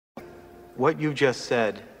What you just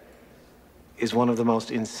said is one of the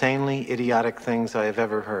most insanely idiotic things I have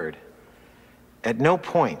ever heard. At no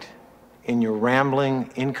point in your rambling,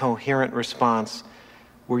 incoherent response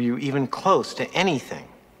were you even close to anything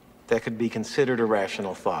that could be considered a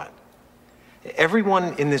rational thought.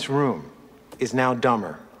 Everyone in this room is now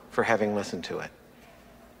dumber for having listened to it.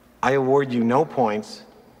 I award you no points,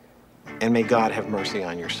 and may God have mercy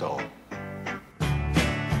on your soul.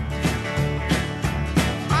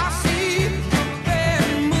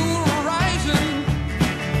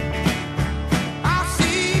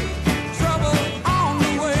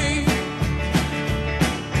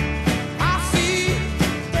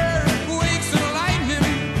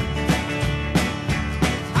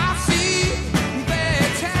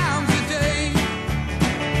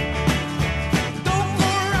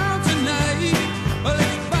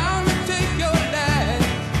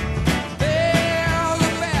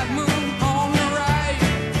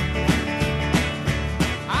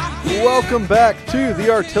 Welcome back to the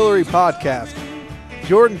Artillery Podcast.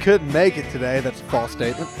 Jordan couldn't make it today. That's a false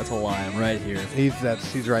statement. That's a lie. I'm right here.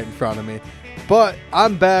 He's right in front of me. But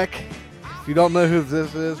I'm back. If you don't know who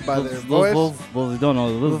this is by their voice, Well, you don't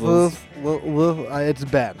know. It's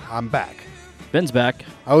Ben. I'm back. Ben's back.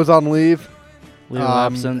 I was on leave. Leave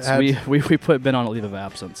of absence. We put Ben on a leave of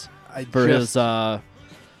absence for his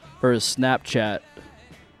Snapchat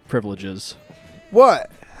privileges. What?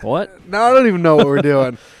 What? No, I don't even know what we're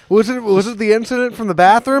doing. Was it the incident from the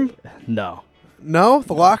bathroom? No. No?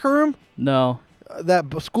 The locker room? No.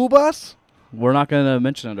 School bus? We're not going to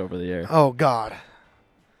mention it over the air. Oh, God.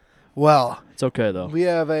 Well. It's okay, though. We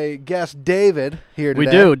have a guest, David, here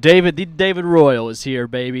today. We do. David Royal is here,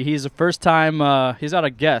 baby. He's the first time, he's not a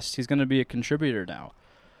guest. He's going to be a contributor now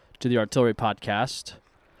to the Artillery Podcast.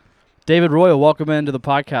 David Royal, welcome into the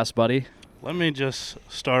podcast, buddy. Let me just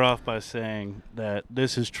start off by saying that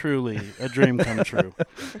this is truly a dream come true.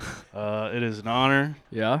 It is an honor.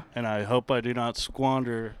 Yeah. And I hope I do not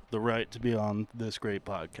squander the right to be on this great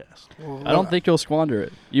podcast. I don't think you'll squander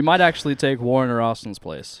it. You might actually take Warren or Austin's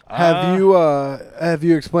place. Have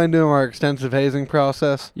you explained to him our extensive hazing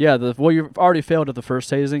process? Yeah. You've already failed at the first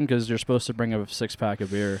hazing because you're supposed to bring a 6-pack of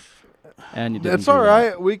beer, and you didn't. That's all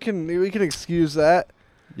right. We can excuse that.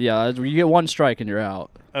 Yeah, you get one strike and you're out.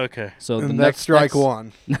 Okay. So and that's strike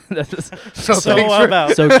one. So I'm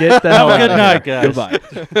out. So get the hell out. Good night, guys.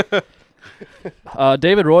 Goodbye.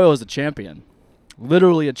 David Royal is a champion,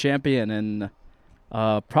 literally a champion, and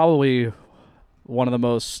probably one of the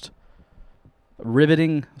most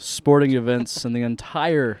riveting sporting events in the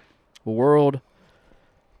entire world.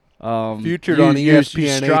 Featured on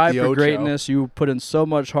ESPN. You strive for greatness. You put in so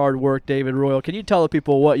much hard work, David Royal. Can you tell the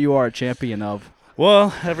people what you are a champion of?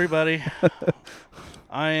 Well, everybody,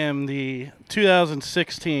 I am the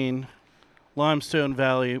 2016 Limestone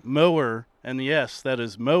Valley Mower, and yes, that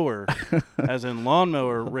is mower, as in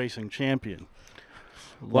lawnmower racing champion.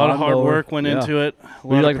 A lot of hard work went into it.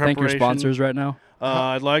 Would you like to thank your sponsors right now?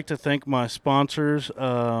 I'd like to thank my sponsors,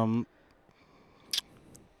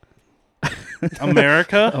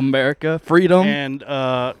 America, freedom, and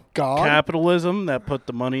capitalism that put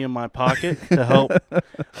the money in my pocket to help,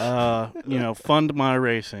 fund my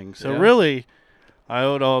racing. So really, I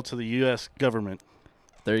owe it all to the U.S. government.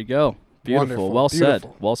 There you go. Beautiful.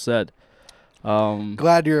 Wonderful. Well said.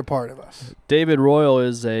 Glad you're a part of us. David Royal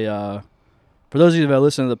is for those of you that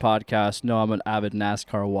listen to the podcast, know I'm an avid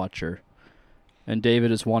NASCAR watcher. And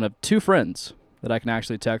David is one of two friends that I can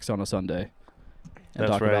actually text on a Sunday and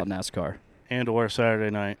talk about NASCAR. And or Saturday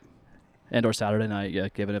night, yeah,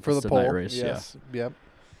 given it for the poll. Night race, yes. Yeah. Yep.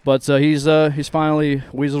 But he's finally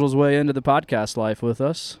weaseled his way into the podcast life with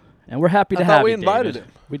us, and we're happy to have you. We invited him.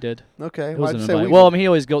 We did. Okay. Why'd you say well, I mean, he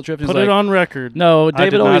always guilt tripped. Put it on record. No, David I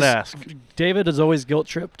did always not ask. David has always guilt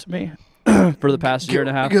tripped me for the past year and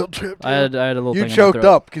a half. Guilt tripped. I had a little. You thing choked in my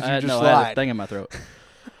throat. up because you just lied. I had a thing in my throat.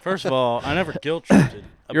 First of all, I never guilt tripped it.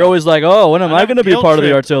 You're always like, oh, when am I going to be part of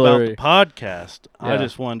the artillery? About the podcast, Yeah. I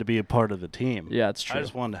just wanted to be a part of the team. Yeah, it's true. I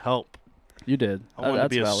just wanted to help. You did. I wanted to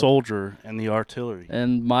be a soldier in the artillery.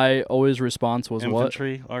 And my always response was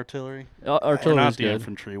infantry, artillery? Artillery. We're not the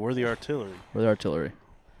infantry. We're the artillery. We're the artillery.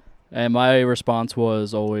 And my response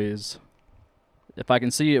was always, if I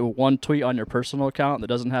can see one tweet on your personal account that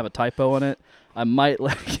doesn't have a typo in it, I might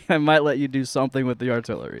let you do something with the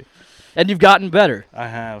artillery. And you've gotten better. I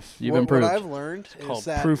have. You've improved. What I've learned is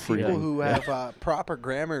that people who have proper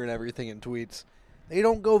grammar and everything in tweets, they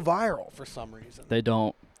don't go viral for some reason. They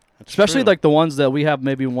don't. That's Especially true. like the ones that we have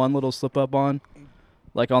maybe one little slip up on,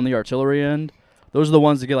 like on the artillery end. Those are the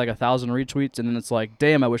ones that get like 1,000 retweets, and then it's like,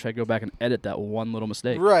 damn, I wish I could go back and edit that one little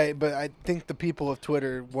mistake. Right, but I think the people of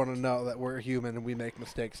Twitter want to know that we're human and we make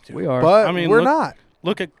mistakes too. We are. But I mean, we're look- not.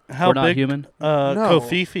 Look at how We're not big human. No.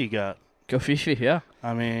 Kofifi got. Go Fifi, yeah.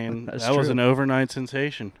 I mean, That's that was true. an overnight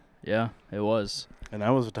sensation, Yeah, it was. and that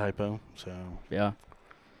was a typo. So Yeah.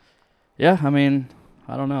 Yeah, I mean,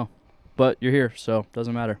 I don't know. But you're here, so it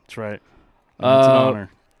doesn't matter. that's right. And it's an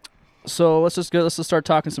honor. So let's just start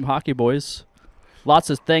talking some hockey, boys. Lots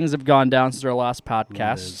of things have gone down since our last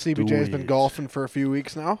podcast. CBJ's been Yes. golfing for a few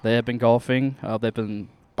weeks now. They have been golfing.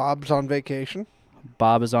 Bob's on vacation.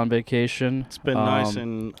 Bob is on vacation. It's been nice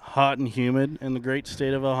and hot and humid in the great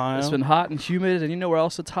state of Ohio. It's been hot and humid, and you know where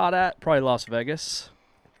else it's hot at? Probably Las Vegas.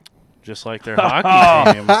 just like their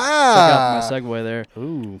hockey team. Check out my segue there.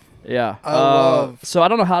 Ooh. Yeah. I love- So I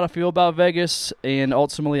don't know how to feel about Vegas, and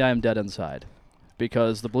ultimately I am dead inside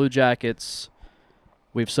because the Blue Jackets,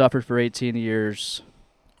 we've suffered for 18 years.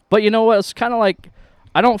 But you know what? It's kind of like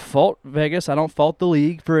I don't fault Vegas. I don't fault the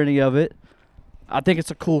league for any of it. I think it's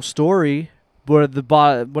a cool story, but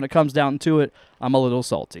when it comes down to it, I'm a little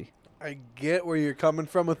salty. I get where you're coming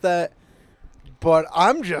from with that, but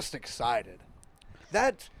I'm just excited.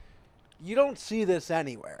 You don't see this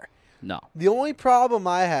anywhere. No. The only problem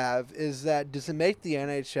I have is that does it make the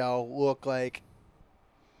NHL look like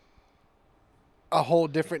a whole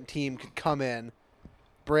different team could come in,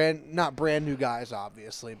 not brand new guys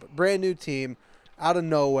obviously, but brand new team out of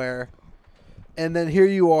nowhere, and then here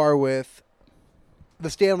you are with the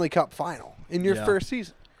Stanley Cup final in your Yeah. first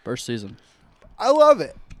season. First season. I love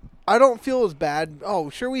it. I don't feel as bad. Oh,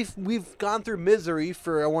 sure, we've gone through misery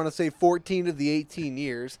for I want to say 14 of the 18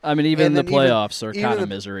 years. I mean, even And the then even- playoffs are even kind the- of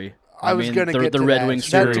misery. I was mean, going to get the to Red that. Wings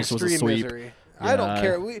That's series was a extreme sweep. misery. I don't Yeah.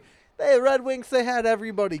 care. They Red Wings. They had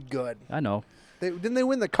everybody good. I know. Didn't they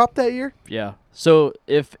win the cup that year? Yeah. So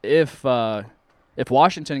if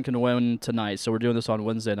Washington can win tonight, so we're doing this on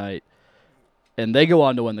Wednesday night, and they go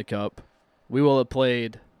on to win the cup, we will have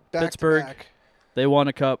played Back Pittsburgh. To back. They won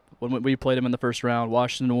a cup when we played them in the first round.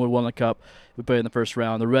 Washington would won a cup. We played in the first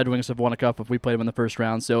round. The Red Wings have won a cup if we played them in the first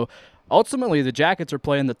round. So ultimately, the Jackets are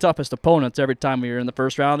playing the toughest opponents every time we are in the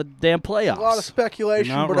first round of the damn playoffs. A lot of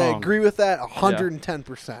speculation, Not but I wrong. agree with that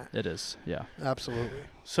 110%. It is, yeah. Absolutely.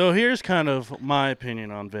 So here's kind of my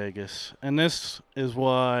opinion on Vegas, and this is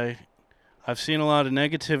why I've seen a lot of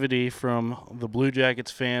negativity from the Blue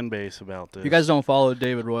Jackets fan base about this. If you guys don't follow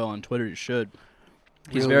David Royal on Twitter, you should.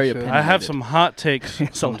 He's Really very should. opinionated. I have some hot takes.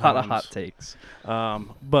 It's a lot of hot takes.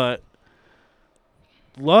 But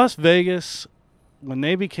Las Vegas, when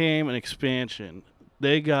they became an expansion,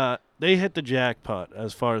 they hit the jackpot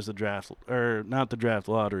as far as the draft, or not the draft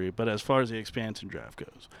lottery, but as far as the expansion draft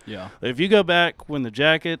goes. Yeah. If you go back when the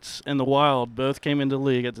Jackets and the Wild both came into the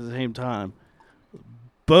league at the same time,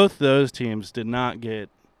 both those teams did not get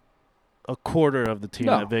a quarter of the team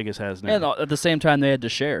No. that Vegas has now. And at the same time, they had to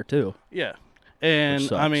share, too. Yeah. And,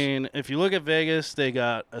 Which I sucks. mean, if you look at Vegas, they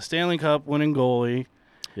got a Stanley Cup winning goalie,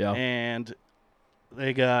 Yeah. and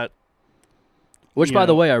they got Which, you by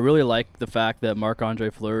the know. way, I really like the fact that Marc-Andre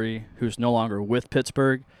Fleury, who's no longer with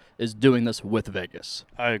Pittsburgh, is doing this with Vegas.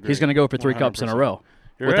 I agree. He's going to go for 3 cups in a 100%. row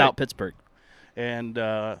You're without right. Pittsburgh. And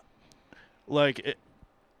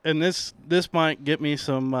and this might get me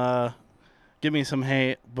some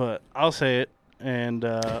hate, but I'll say it, and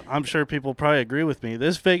I'm sure people probably agree with me.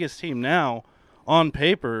 This Vegas team now, on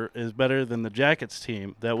paper, is better than the Jackets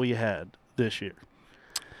team that we had this year.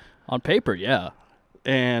 On paper, yeah.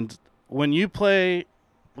 And when you play,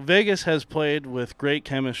 Vegas has played with great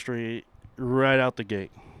chemistry right out the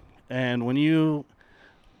gate. And when you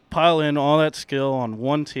pile in all that skill on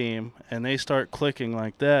one team and they start clicking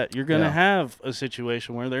like that, you're going to Yeah. have a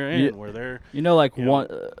situation where they're in, You- where they're You know, like You know. one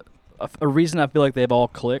a reason I feel like they've all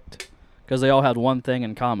clicked because they all had one thing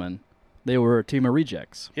in common. They were a team of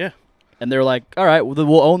rejects. Yeah. And they're like, all right, well,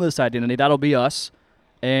 we'll own this identity. That'll be us.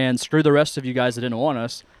 And screw the rest of you guys that didn't want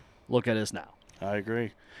us. Look at us now. I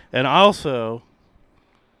agree. And also,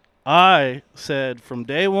 I said from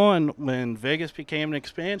day one when Vegas became an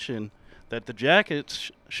expansion that the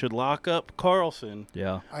Jackets should lock up Carlson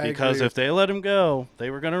Yeah. I because agree if they let him go, they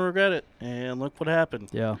were going to regret it. And look what happened.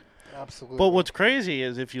 Yeah. absolutely. But what's crazy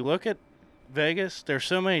is if you look at Vegas, there's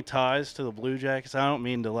so many ties to the Blue Jackets. I don't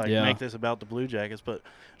mean to Yeah. make this about the Blue Jackets, but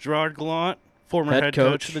Gerard Gallant, former Head head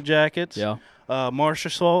coach coach. of the Jackets. Yeah. Marcia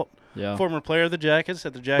Salt, Yeah. former player of the Jackets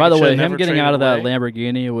at the Jackets. By the way, should him never getting traded out of that away.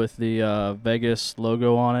 Lamborghini with the Vegas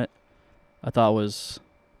logo on it, I thought was.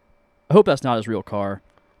 I hope that's not his real car.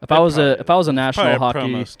 If I was a Probably national probably a hockey,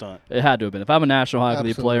 promo stunt. it had to have been. If I'm a national hockey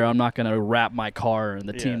Absolutely. player, I'm not going to wrap my car in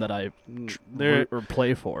the team Yeah. that I There, or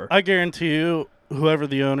play for. I guarantee you, whoever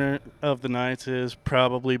the owner of the Knights is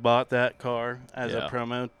probably bought that car as Yeah. a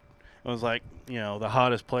promo. It was like, the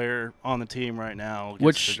hottest player on the team right now. Gets to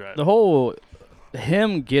Which drive. the whole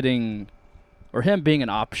him getting or him being an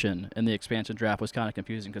option in the expansion draft was kind of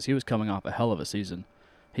confusing because he was coming off a hell of a season.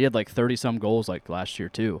 He had like 30-some goals like last year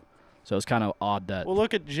too. So it's kind of odd that Well,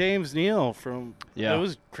 look at James Neal from. Yeah. It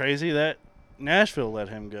was crazy that Nashville let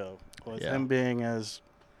him go. With Yeah. him being as,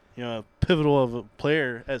 pivotal of a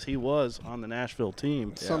player as he was on the Nashville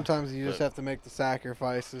team. Sometimes you just But- have to make the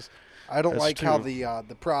sacrifices. I don't That's like how true.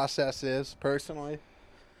 the process is personally.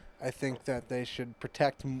 I think that they should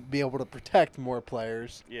be able to protect more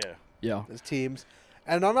players Yeah. as teams,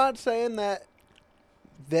 and I'm not saying that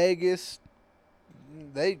Vegas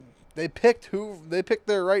they picked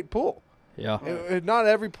their right pool. yeah. Not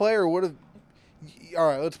every player would have. All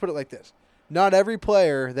right, let's put it like this: not every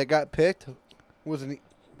player that got picked was an.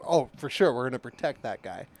 Oh, for sure, we're going to protect that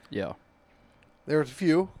guy. Yeah. There was a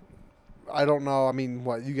few. I don't know. I mean,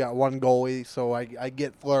 what you got one goalie, so I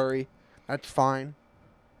get Fleury. That's fine.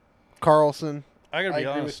 Carlson, I gotta I be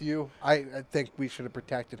agree honest. with you. I think we should have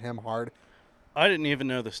protected him hard. I didn't even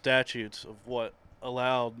know the statutes of what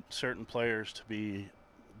allowed certain players to be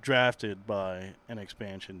drafted by an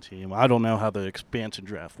expansion team. I don't know how the expansion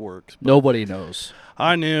draft works. But Nobody knows.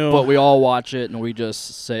 I knew. But we all watch it and we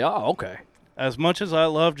just say, "Oh, okay." As much as I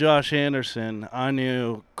love Josh Anderson, I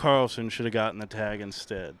knew Carlson should have gotten the tag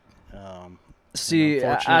instead. See,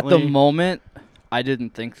 at the unfortunately- moment, I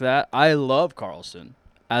didn't think that. I love Carlson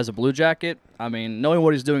as a Blue Jacket. I mean, knowing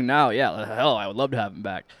what he's doing now, yeah, hell, I would love to have him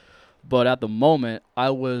back. But at the moment, I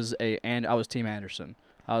was Team Anderson.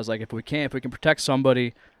 I was like, if we can protect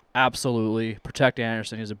somebody, absolutely protect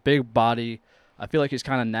Anderson. He's a big body. I feel like he's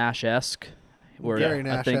kind of Nash-esque. Where Very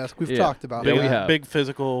I think- Nash-esque. We've yeah. talked about Yeah, that. we have. Big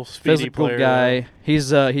physical, speedy Physical player. guy.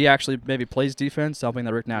 He actually maybe plays defense, something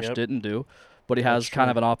that Rick Nash Yep. didn't do. But he has That's kind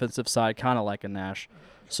true. of an offensive side, kind of like a Nash.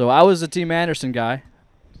 So I was a Team Anderson guy,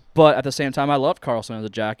 but at the same time, I loved Carlson as a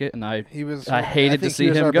Jacket, and I hated to think see he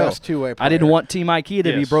was him our go. best two-way I didn't player. want Team Ikea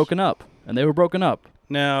to be Yes. broken up, and they were broken up.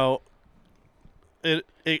 Now, it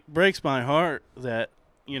breaks my heart that,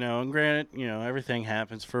 and granted, everything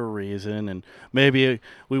happens for a reason, and maybe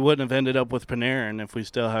we wouldn't have ended up with Panarin if we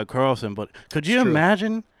still had Carlson, but could you It's true.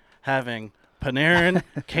 imagine having Panarin,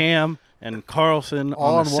 Cam, and Carlson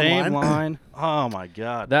All on the on one same line? line? Oh, my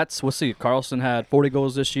God. We'll see. Carlson had 40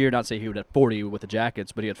 goals this year. Not say he would have 40 with the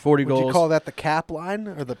Jackets, but he had 40 Would goals. you call that the cap line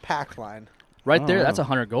or the pack line? Right I there, don't that's know.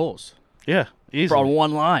 100 goals Yeah, for easily.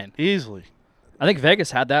 one line. Easily. I think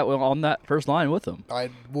Vegas had that on that first line with them.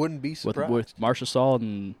 I wouldn't be with surprised. Marchessault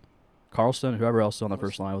and Carlson, whoever else is on the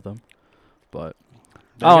first line with them. But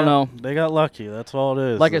They I don't got- know. They got lucky. That's all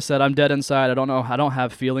it is. Like I said, I'm dead inside. I don't know. I don't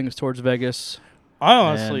have feelings towards Vegas. I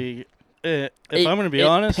honestly, if I'm going to be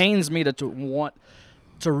honest, it pains me to want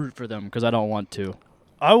to root for them because I don't want to.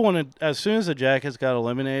 I wanted, as soon as the Jackets got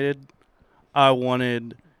eliminated, I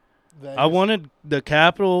wanted the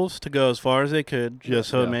Capitals to go as far as they could, just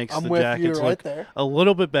so Yeah. it makes I'm the with Jackets you right look there. a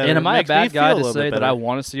little bit better. And am It I a makes me bad guy feel a to little say bit that I better.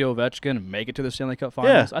 want to see Ovechkin make it to the Stanley Cup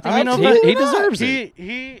Yeah, Finals? I think he Absolutely deserves it.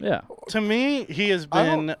 He Yeah, to me, he has I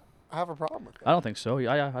don't- been. I have a problem with that. I don't think so.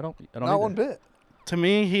 I don't. Not either. one bit. To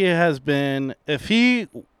me, he has been. If he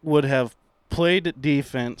would have played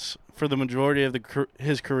defense for the majority of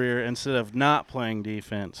his career instead of not playing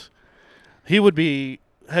defense, he would be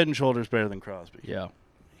head and shoulders better than Crosby. Yeah,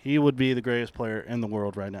 He would be the greatest player in the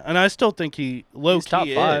world right now, and I still think he he's top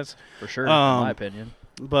key 5 is. for sure, in Um, my opinion.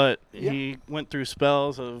 But Yeah. he went through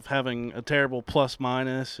spells of having a terrible plus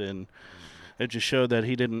minus, and it just showed that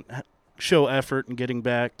he didn't show effort in getting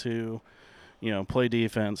back to, play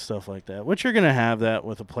defense, stuff like that. Which you're going to have that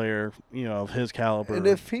with a player, of his caliber. And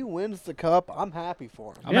if he wins the cup, I'm happy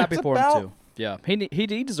for him. I'm happy It's for him about too. Yeah,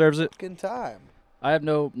 he deserves it. fucking time. I have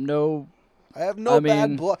no. I have no bad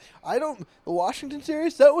mean- blood. The Washington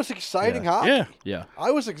series, that was exciting hockey. yeah, Yeah.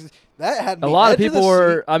 I was that had me A lot of edge the people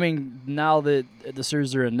are. seat. I mean, now that the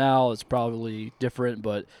series are in now, it's probably different.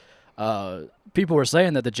 But people were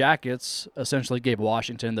saying that the Jackets essentially gave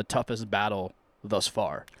Washington the toughest battle thus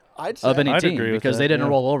far I'd say of any I'd team agree with because that, they didn't yeah.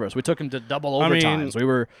 roll over us. We took them to double I mean, overtimes. We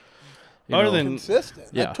were. other know, than- consistent.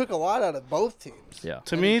 Yeah. That took a lot out of both teams. Yeah.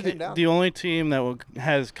 to And me, it came down the only team that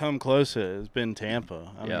has come close has been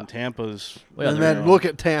Tampa. I Yeah. mean, Tampa's. Well, yeah, And they're- then look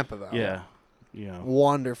at Tampa though. Yeah.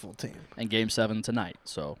 Wonderful team. and Game 7 tonight.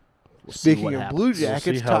 So we'll see Speaking what of happens. Blue see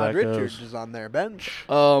Jackets, how Todd that goes. Richards is on their bench.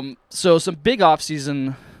 So some big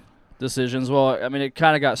offseason decisions. Well, I mean, it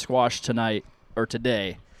kind of got squashed tonight or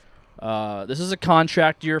today. This is a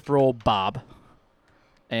contract year for old Bob,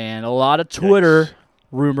 and a lot of Twitter Yikes.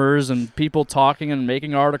 rumors and people talking and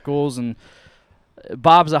making articles, and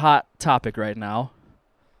Bob's a hot topic right now,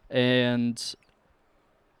 and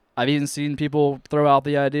I've even seen people throw out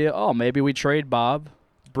the idea, oh, maybe we trade Bob,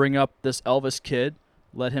 bring up this Elvis kid,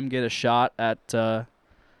 let him get a shot at an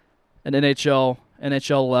NHL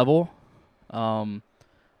level.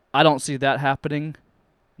 I don't see that happening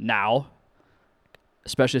now,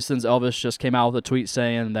 especially since Elvis just came out with a tweet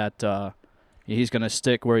saying that he's going to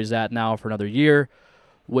stick where he's at now for another year,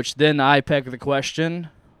 which then I peg the question,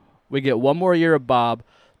 we get one more year of Bob.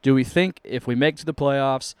 Do we think if we make it to the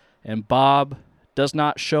playoffs and Bob does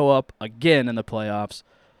not show up again in the playoffs,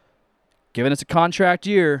 given it's a contract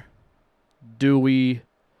year, do we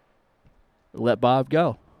let Bob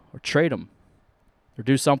go or trade him or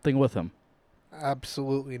do something with him?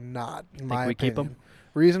 Absolutely not, in my we keep opinion. him?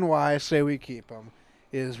 Reason why I say we keep him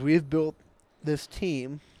is we've built this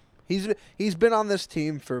team. He's been on this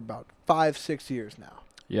team for about 5-6 years now.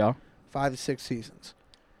 Yeah. 5 to 6 seasons.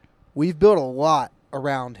 We've built a lot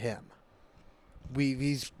around him.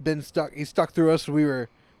 He's stuck through us.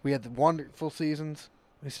 We had the wonderful seasons.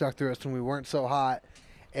 He stuck through us when we weren't so hot,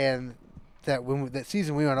 and that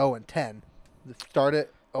season we went 0-10. Start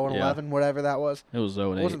it 0-11, whatever that was. It was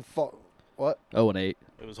 0-8. It wasn't what? 0-8.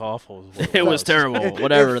 It was awful. It was terrible.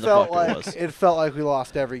 Whatever the fuck it was. It felt like we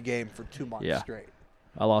lost every game for 2 months Yeah. straight.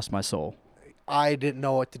 I lost my soul. I didn't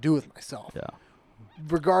know what to do with myself. Yeah.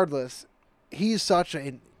 Regardless, he's such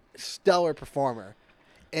a stellar performer,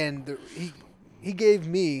 and he gave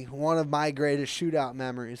me one of my greatest shootout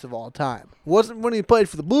memories of all time. Wasn't when he played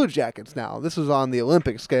for the Blue Jackets. Now this was on the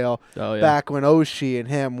Olympic scale. Oh, yeah. Back when Oshie and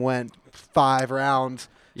him went 5 rounds,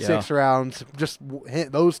 Yeah. 6 rounds, just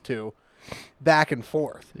hit those two back and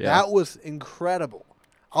forth. Yeah. That was incredible.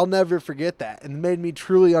 I'll never forget that, and made me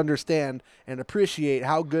truly understand and appreciate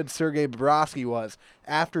how good Sergei Bobrovsky was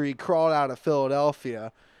after he crawled out of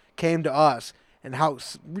Philadelphia, came to us, and how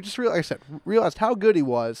we just realized how good he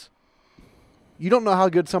was. You don't know how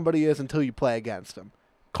good somebody is until you play against them.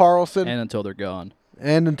 Carlson, And until they're gone.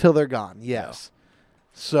 and until they're gone. Yes.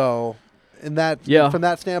 So, from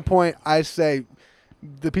that standpoint, I say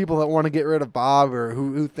the people that want to get rid of Bob or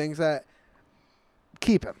who thinks that,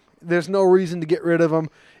 keep him. There's no reason to get rid of him.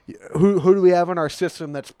 Who do we have in our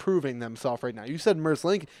system that's proving themselves right now? You said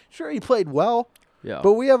Merslink. Sure, he played well, Yeah.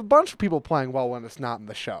 but we have a bunch of people playing well when it's not in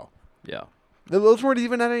the show. Yeah. Those weren't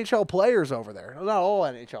even NHL players over there. Not all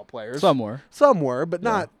NHL players. Some were. Some were, but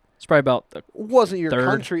not. It's probably about the Wasn't your third.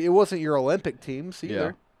 country. It wasn't your Olympic teams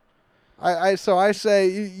either. So I say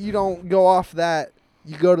you don't go off that.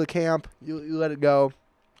 You go to camp. You let it go.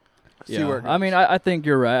 See where it goes. I mean, I think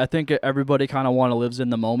you're right. I think everybody kind of lives in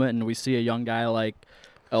the moment, and we see a young guy like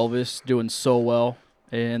Elvis doing so well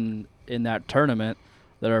in that tournament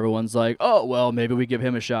that everyone's like, oh, well, maybe we give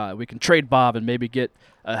him a shot. We can trade Bob and maybe get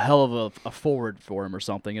a hell of a forward for him or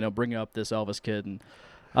something, bring up this Elvis kid. And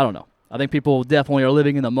I don't know. I think people definitely are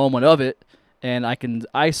living in the moment of it, and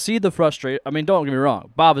I see the frustration. I mean, don't get me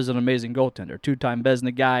wrong. Bob is an amazing goaltender, 2-time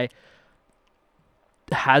Vezina guy.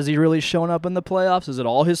 Has he really shown up in the playoffs? Is it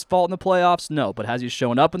all his fault in the playoffs? No, but has he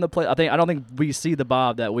shown up in the play? I don't think we see the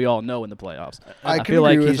Bob that we all know in the playoffs. I can feel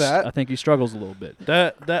like agree with that. I think he struggles a little bit,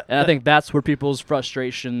 That and I think that's where people's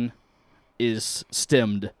frustration is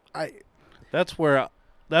stemmed. that's why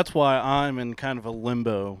I'm in kind of a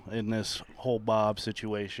limbo in this whole Bob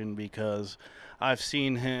situation, because I've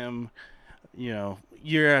seen him,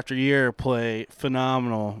 year after year play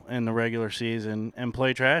phenomenal in the regular season and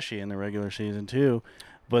play trashy in the regular season too.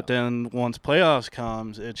 But then once playoffs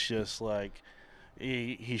comes, it's just like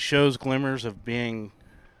he shows glimmers of being,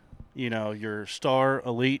 your star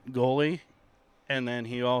elite goalie, and then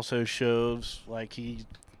he also shows like a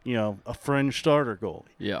fringe starter goalie.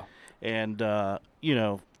 Yeah, And to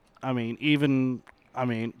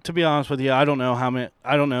be honest with you, I don't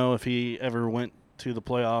know if he ever went to the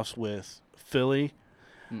playoffs with Philly.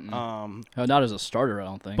 not as a starter, I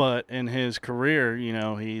don't think. But in his career,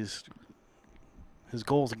 his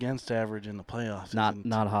goals against average in the playoffs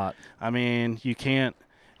not hot. I mean, you can't.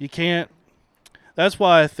 That's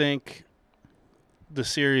why I think the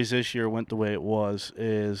series this year went the way it was.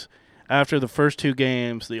 Is after the first 2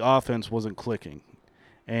 games, the offense wasn't clicking,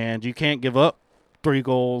 and you can't give up 3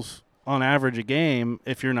 goals on average a game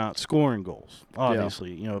if you're not scoring goals.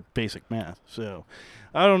 Obviously, basic math. So,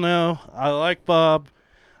 I don't know. I like Bob.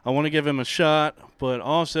 I want to give him a shot, but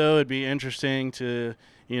also it'd be interesting to,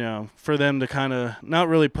 for them to kind of not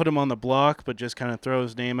really put him on the block, but just kind of throw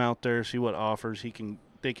his name out there, see what offers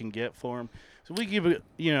they can get for him. So we give it,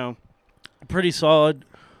 a pretty solid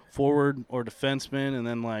forward or defenseman, and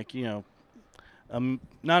then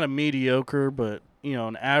not a mediocre, but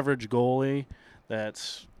an average goalie.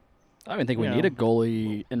 That's I don't think we need a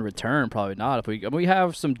goalie in return. Probably not. If we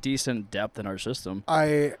have some decent depth in our system.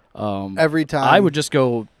 Every time I would just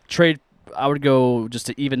go trade. I would go just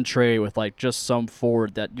to even trade with like just some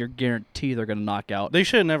forward that you're guaranteed they're going to knock out. They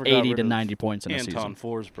should have never got 80 rid to of 90 points in a season. Anton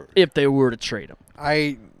Forsberg. If they were to trade him. Are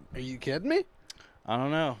you kidding me? I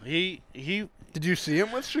don't know. He. Did you see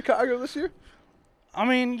him with Chicago this year? I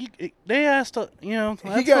mean, they asked. That's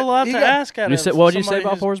got- a lot he to got- ask at You him. said- what did you say Somebody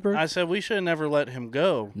about who's- Forsberg? I said we should have never let him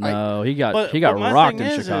go. No, he got But my rocked thing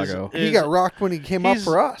in is Chicago. He got rocked when he came up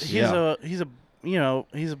for us. He's Yeah.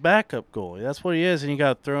 he's a backup goalie. That's what he is, and he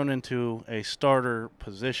got thrown into a starter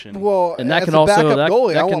position. Well, and that as can a also backup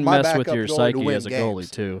goalie, I that want can my mess with backup your goalie to psyche win as a games.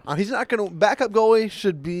 goalie too. He's not going to. Backup goalie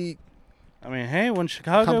should be. I mean, hey, when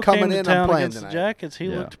Chicago I'm coming came to in, I'm town playing against tonight. the Jackets, he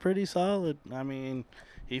Yeah. looked pretty solid. I mean,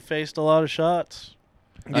 he faced a lot of shots.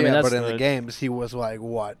 Yeah, mean, that's but in the the- games he was like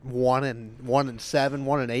what 1-7,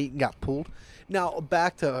 1-8, and got pulled. Now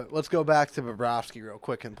let's go back to Bobrovsky real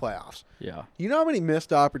quick in playoffs. Yeah. You know how many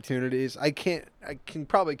missed opportunities? I can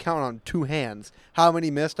probably count on two hands how many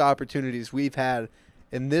missed opportunities we've had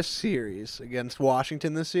in this series against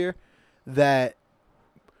Washington this year that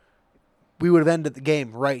we would have ended the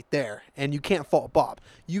game right there. And you can't fault Bob.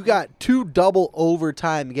 You got 2 double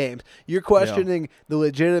overtime games. You're questioning the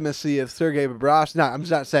legitimacy of Sergei Bobrovsky. No, I'm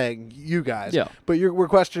not saying you guys. Yeah. But we're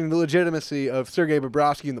questioning the legitimacy of Sergei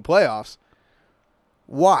Bobrovsky in the playoffs.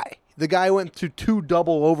 Why? The guy went to 2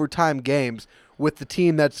 double overtime games with the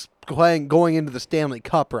team that's going into the Stanley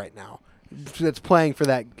Cup right now. That's playing for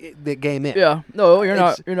that game in. Yeah. No, you're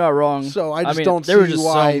It's- not wrong. So I just mean, don't there were see just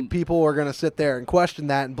why some- people are going to sit there and question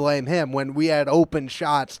that and blame him when we had open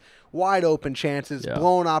shots, wide open chances, Yeah.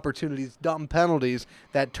 blown opportunities, dumb penalties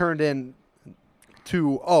that turned in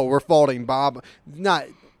to we're faulting Bob.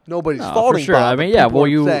 Nobody's No, for faulting sure. Bob. I mean, but yeah, people well, are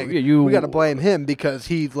you- saying, we got to blame him because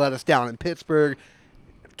he let us down in Pittsburgh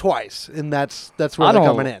twice, and that's where they're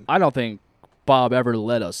coming in. I don't think Bob ever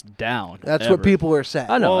let us down. That's ever. what people are saying.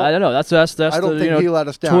 I know. Well, I know. That's I don't the, think he let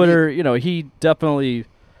us down. Twitter. He definitely.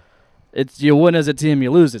 It's you win as a team,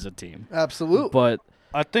 you lose as a team. Absolutely. But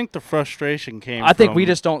I think the frustration came. I think we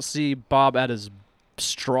from- just don't see Bob at his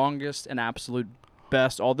strongest and absolute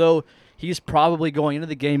best. Although he's probably going into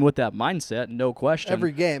the game with that mindset, no question.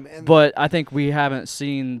 Every game. And But I think we haven't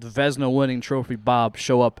seen the Vezina winning trophy Bob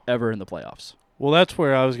show up ever in the playoffs. Well, that's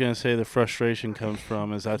where I was going to say the frustration comes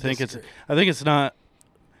from. Is I think it's not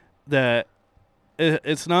that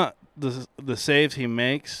it's not the saves he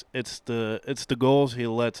makes. It's the goals he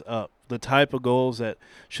lets up. The type of goals that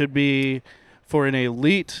should be for an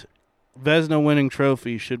elite Vezina winning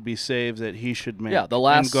trophy should be saves that he should make. Yeah, the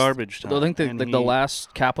last in garbage time. I think And the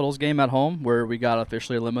last Capitals game at home where we got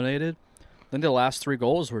officially eliminated. I think the last 3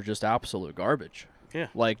 goals were just absolute garbage. Yeah,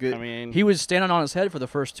 Like I mean, he was standing on his head for the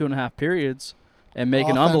first 2.5 periods and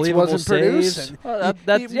making offense unbelievable wasn't saves.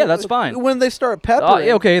 producing. That's fine. When they start peppering,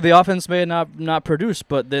 Yeah, okay, the offense may not produce,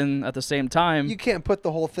 but then at the same time, you can't put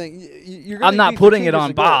the whole thing. You're gonna I'm not beat the putting team it as on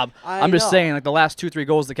a goal. Bob. I I'm just know. saying, like the last 2-3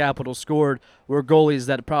 goals the Capitals scored were goalies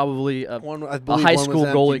that probably a One, I high believe one was school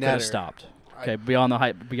empty goalie could have netter. stopped. Okay, beyond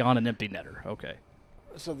an empty netter. Okay.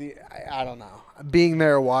 So I don't know. Being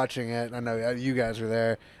there, watching it, I know you guys were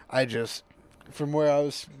there. From where I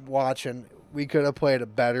was watching, we could have played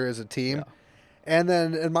it better as a team. Yeah. And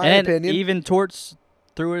then, in my And opinion, even Torts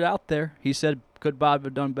threw it out there. He said, "Could Bob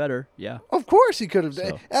have done better?" Yeah. of course he could have.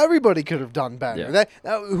 So. Everybody could have done better.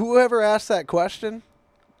 Yeah. Whoever asked that question,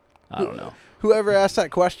 I don't know. Whoever asked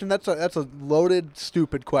that question, that's a loaded,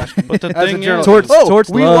 stupid question. But the As a thing is- journalist. Torts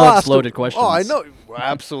we loves lost. loaded questions. Oh, I know.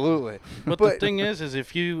 Absolutely. But the thing is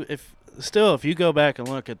if you go back and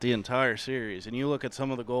look at the entire series and you look at some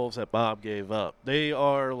of the goals that Bob gave up, they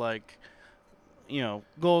are like,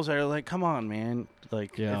 goals that are like, come on, man.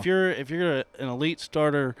 Like Yeah. if you're an elite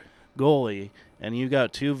starter goalie and you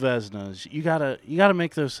got 2 Vezinas, you gotta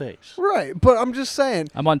make those saves. Right, but I'm just saying,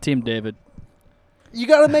 I'm on Team David. you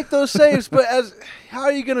got to make those saves. But how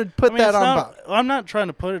are you going to put I mean, that it's on not- Bob? I'm not trying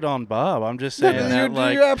to put it on Bob. I'm just No, saying that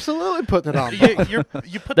like you're absolutely putting it on Bob.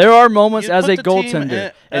 you put There are moments you as put a the team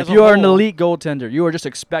goaltender. as If a you are an whole- elite goaltender, you are just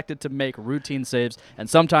expected to make routine saves, and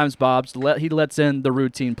sometimes he lets in the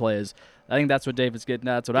routine plays. I think that's what David's getting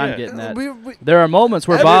at. That's what I'm Yeah. getting at. We- There are moments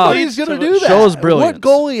where Bob Everybody's going to do that. shows brilliance. What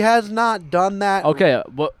goalie has not done that? Okay,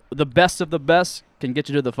 but the best of the best can get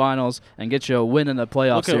you to the finals and get you a win in the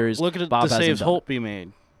playoff series. Look at Bob the hasn't saves done it. Holtby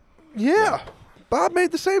made. Yeah. Bob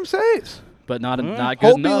made the same saves. But not Mm. not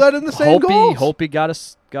good Holtby enough. led in the same goals. Holtby got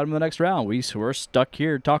him in the next round. We're stuck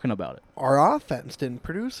here talking about it. Our offense didn't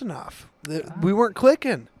produce enough. We weren't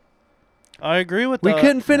clicking. I agree with We the,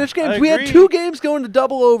 couldn't finish games. I We had agree. 2 games going to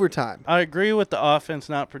double overtime. I agree with the offense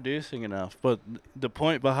not producing enough, but the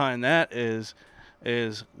point behind that is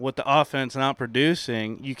with the offense not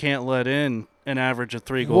producing, you can't let in an average of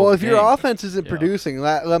 3 goals. Well, a if your game. offense isn't producing,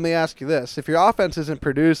 let me ask you this. If your offense isn't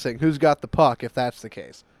producing, who's got the puck if that's the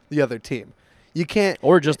case? The other team. You can't.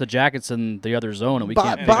 Or just the Jackets in the other zone, and we Bob-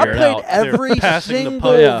 can't Bob figure it played out. every They're passing the single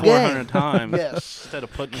puck game. 400 times Yes. instead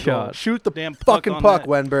of putting the God. goal. Shoot the Damn puck fucking on puck, net.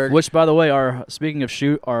 Wenberg. Which, by the way, speaking of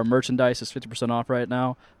shoot, our merchandise is 50% off right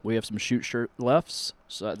now. We have some shoot shirt lefts.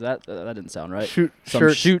 So that didn't sound right. Shoot Some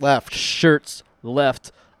shirts shoot left. shirts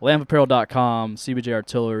left. Lambapparel.com, CBJ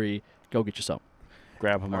Artillery. Go get you some.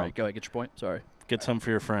 Grab them All up. right, go ahead. Get your point. Sorry. Get some for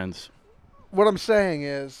your friends. What I'm saying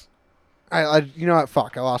is, I you know what?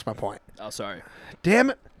 Fuck, I lost my point. Oh, sorry. Damn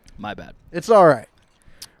it. My bad. It's all right.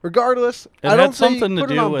 Regardless, It I had don't think something to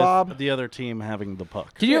put it do on with Bob. the other team having the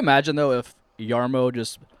puck. Can you imagine, though, if Yarmo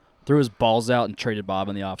just threw his balls out and traded Bob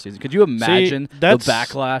in the offseason? Could you imagine the that's-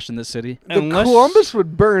 backlash in this city? The Unless- Columbus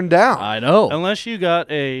would burn down. I know. Unless you got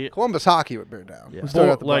a Columbus hockey would burn down. Yeah. We still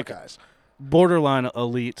got the Like- Buckeyes. borderline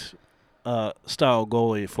elite style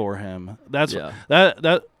goalie for him. That's Yeah.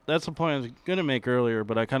 that's the point I was gonna make earlier,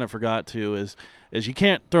 but I kind of forgot to. Is you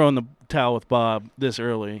can't throw in the towel with Bob this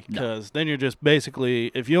early because then you're just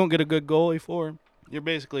basically, if you don't get a good goalie for him, you're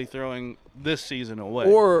basically throwing this season away.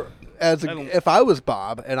 Or I don't- if I was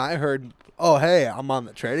Bob and I heard, oh hey, I'm on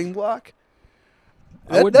the trading block,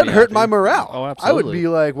 I would that be hurt happy. my morale. Oh, I would absolutely. be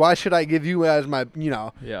like, why should I give you as my,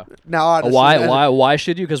 Yeah. now honestly, Why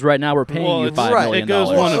should you? Because right now we're paying Well, you it's- $5 right. million. It goes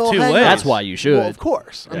one of Well, two hang on. ways. That's why you should. Well, of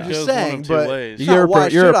course. Yeah. I'm It just goes one saying, of two but ways. it's not why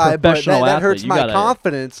you're should a I, but professional that athlete. hurts You my gotta-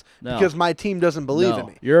 confidence No. because my team doesn't believe in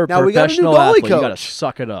me. You're a Now we got a new professional goalie athlete. You got to coach.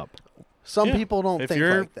 suck it up. Some Yeah. people don't if think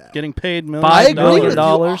you're like that. getting paid $5 I millions, agree with you.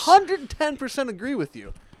 $1,000,000. 110% agree with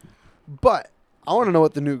you. But I want to know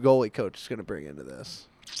what the new goalie coach is going to bring into this.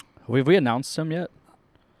 Have we announced him yet?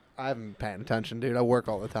 I haven't been paying attention, dude. I work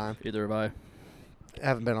all the time. Either have I. I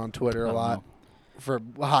haven't been on Twitter a I don't lot know. for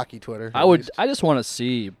hockey Twitter. I at would. least. I just want to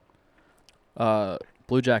see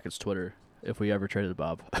Blue Jackets Twitter if we ever traded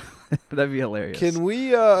Bob. That'd be hilarious. Can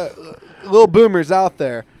we, little boomers out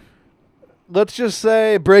there, let's just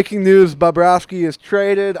say breaking news: Bobrovsky is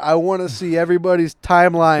traded. I want to see everybody's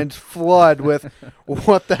timelines flood with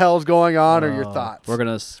what the hell's going on or your thoughts. We're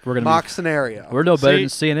gonna mock be, scenario. we're no better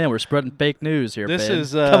See, than CNN. We're spreading fake news here. this Ben.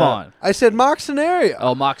 is, come on. I said mock scenario.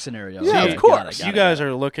 Oh, mock scenario. Yeah, Okay, of course. got it, you guys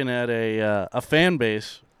are looking at a fan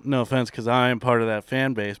base. No offense, because I am part of that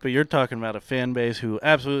fan base, but you're talking about a fan base who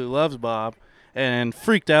absolutely loves Bob and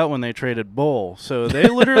freaked out when they traded Bull. So they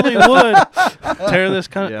literally would tear this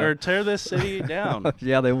or tear this city down.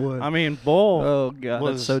 Yeah, they would. I mean, Bull Oh god,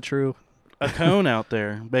 was that's so true. a cone out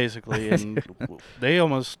there basically, and they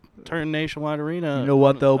almost turned Nationwide Arena. You know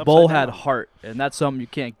what though? upside Bull down. had heart, and that's something you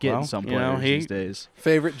can't get Well, in some you know, players these days.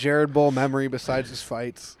 Favorite Jared Bull memory besides his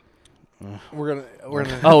fights. We're gonna.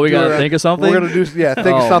 Oh, we do gotta a- think of something? We're gonna do think of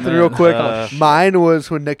Oh, something real man. quick. Oh, Mine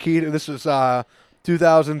was when Nikita. This was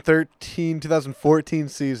 2013, 2014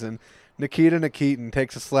 season. Nikita Nikitin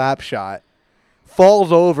takes a slap shot,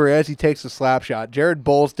 falls over as he takes a slap shot. Jared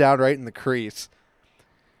Bull's down right in the crease.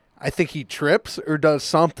 I think he trips or does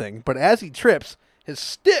something, but as he trips, his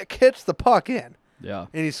stick hits the puck in, Yeah.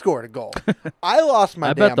 and he scored a goal. I lost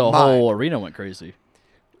my I damn bet the mind. whole arena went crazy.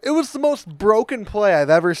 It was the most broken play I've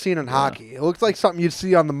ever seen in hockey. It looked like something you'd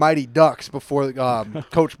see on the Mighty Ducks before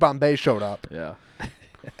Coach Bombay showed up. Yeah.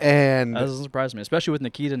 And That doesn't surprise me, especially with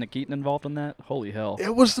Nikita Nikitin involved in that. Holy hell.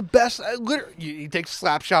 it was the best. Literally, he takes a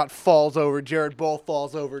slap shot, falls over. Jared Bull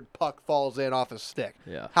falls over. Puck falls in off his stick.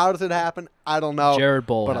 Yeah. How does it happen? I don't know. Jared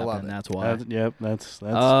Bull but I happened, love it. that's why. Yep, that's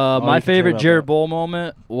all My you can say favorite about Jared that. Bull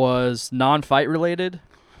moment was non-fight related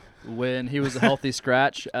when he was a healthy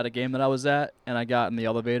scratch at a game that I was at, and I got in the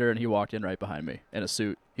elevator, and he walked in right behind me in a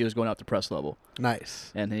suit. He was going out to press level,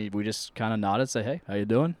 Nice. and we just kind of nodded, say, "Hey, how you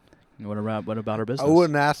doing? What about our business?" I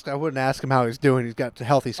wouldn't ask him how he's doing. He's got a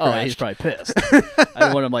healthy Oh, scratch. he's probably pissed. I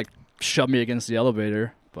didn't want him like shove me against the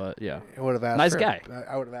elevator, but yeah. I would have asked. Nice for guy.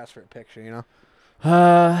 I would have asked for a picture. You know.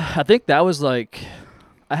 I think that was like,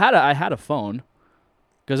 I had a phone,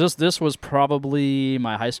 because this was probably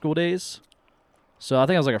my high school days. So I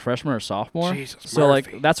think I was like a freshman or sophomore. Jesus, so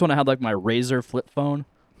Murphy. like that's when I had like my Razr flip phone.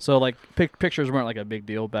 So like pictures weren't like a big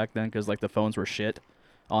deal back then because like the phones were shit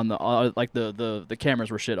on the like the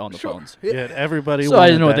cameras were shit on the phones. Yeah, everybody. So I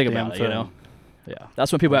didn't know what wanted to think that about it, damn you know. phone. Yeah,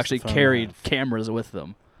 that's when people What's the actually phone carried have? cameras with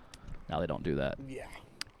them. Now they don't do that. Yeah.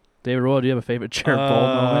 David Roy, do you have a favorite Jared Bull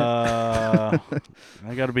moment?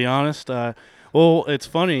 I got to be honest. Well, it's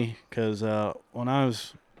funny because when I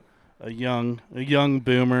was a young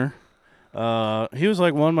boomer, He was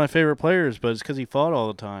like one of my favorite players, but it's because he fought all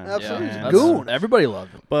the time. Absolutely. Yeah, He's a And- goon. Everybody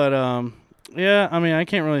loved him. But yeah, I mean, I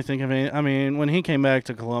can't really think of any. I mean, when he came back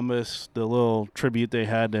to Columbus, the little tribute they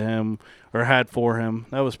had to him or had for him,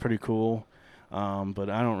 that was pretty cool. But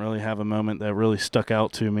I don't really have a moment that really stuck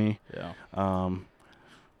out to me. Yeah.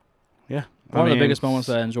 Yeah. One of the biggest moments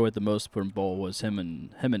that I enjoyed the most from Bull was him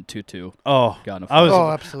and Tutu. Oh, got in a I was. fight. Oh,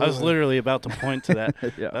 I absolutely. was literally about to point to that.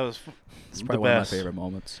 Yeah. That was It's the probably one of best. my favorite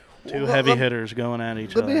moments. Two Well, heavy let- hitters going at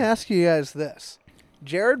each Let other. me ask you guys this: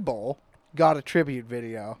 Jared Bull got a tribute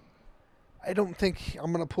video. I don't think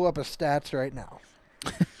I'm gonna pull up his stats right now.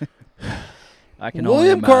 I can only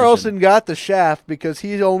William imagine. Karlsson got the shaft because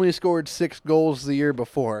he only scored 6 goals the year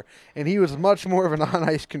before, and he was much more of an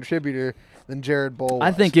on-ice contributor than Jared Bull was.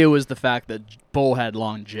 I think it was the fact that Bull had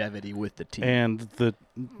longevity with the team. And the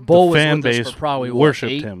Bull was fan with us base for probably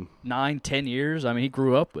worshipped 8, him. 9, 10 years. I mean, he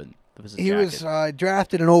grew up with his he jacket. was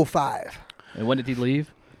drafted in 05. And when did he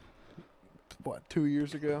leave? What, 2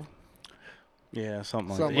 years ago? Yeah,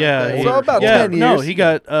 something like Something that. like Yeah, that. he- So about yeah, 10 No, years. he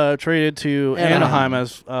got traded to Anaheim. Anaheim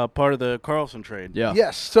as part of the Carlson trade. Yeah.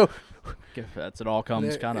 Yes. So It all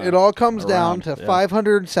comes kind of. it all comes down around, to yeah.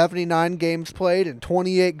 579 games played and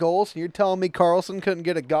 28 goals. And you're telling me Carlson couldn't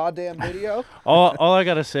get a goddamn video? All I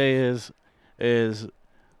gotta say is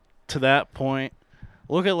to that point,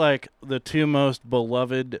 look at like the two most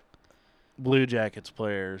beloved Blue Jackets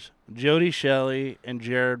players, Jody Shelley and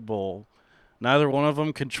Jared Bull. Neither one of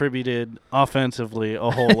them contributed offensively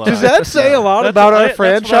a whole lot. Does that say a lot That's about what our that's what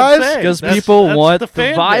I'm franchise? saying. 'Cause That's- people that's want the the fan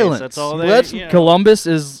base. violence. That's all Let's- they. Columbus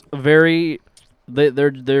is very.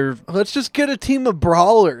 They're. Let's just get a team of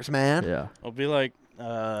brawlers, man. Yeah. It'll be like.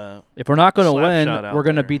 If we're not going to win, Slapshot out we're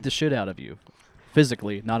going to there. beat the shit out of you,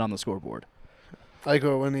 physically, not on the scoreboard. Like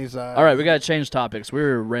when he's All right, we got to change topics.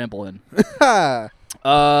 We're rambling. right.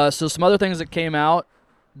 So some other things that came out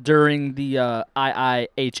during the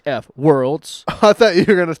IIHF Worlds. I thought you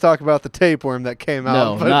were going to talk about the tapeworm that came out.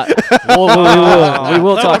 No, but not. We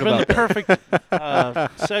will that talk would've been about the that.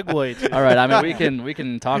 perfect segue. To All right, I mean we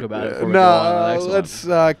can talk about it before we no, go on to the next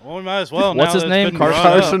one. let's. Well, we might as well. What's now his that it's name? been brought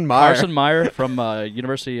Carson up. Meyer. Carson Meyer from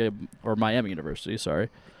University or Miami University. Sorry.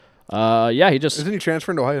 Yeah, he just Isn't he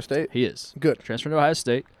transferring to Ohio State? he is Good. transferred to Ohio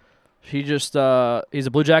State. He just he's a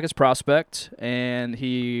Blue Jackets prospect, and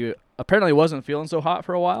he apparently wasn't feeling so hot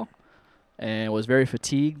for a while, and was very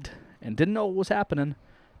fatigued and didn't know what was happening,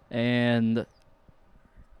 and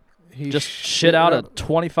He just shit out a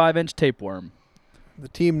 25-inch tapeworm. The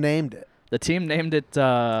team named it. The team named it.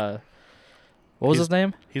 What was He's- his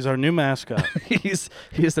name? He's our new mascot. he's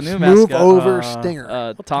the new Smooth mascot. over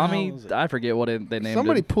Stinger. the Tommy, hell is it? I forget what they named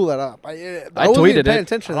Somebody him. pull that up. I I wasn't even tweeted paying it.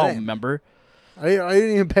 attention I to the don't name. remember I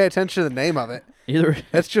didn't even pay attention to the name of it. either.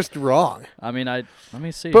 That's just wrong. I mean, let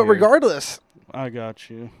me see. But here. regardless, I got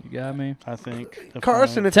you. you got me. I think.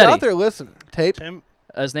 Carson, if Teddy. you're out there listening, tape, Tim,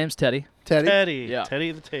 His name's Teddy. Teddy, Yeah.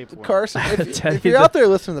 Teddy the tapeworm. Carson, if Teddy you're the- out there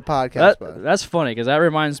listening to the podcast, bud, That's funny because that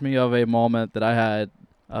reminds me of a moment that I had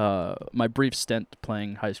my brief stint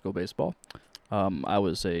playing high school baseball.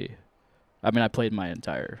 I played my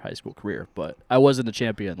entire high school career, but I wasn't a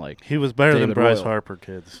champion. Like, He was better than David Bryce Royal. Harper,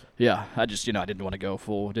 kids. yeah, I just I didn't want to go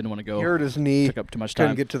full. Didn't want to he go hurt his knee, pick up too much couldn't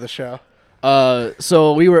time. get to the show.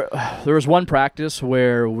 So there was one practice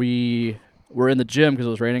where we were in the gym because it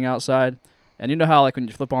was raining outside, and you know how like when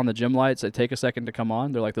you flip on the gym lights, they take a second to come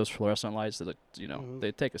on. They're like those fluorescent lights that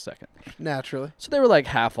they take a second. Naturally, So they were like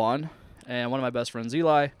half on, and one of my best friends,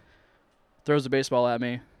 Eli, throws the baseball at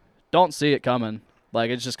me. Don't see it coming. Like,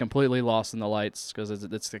 it's just completely lost in the lights because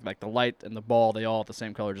it's like the light and the ball, they all have the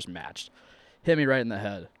same color, just matched. Hit me right in the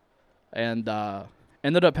head. And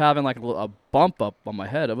ended up having like a bump up on my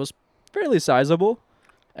head. It was fairly sizable,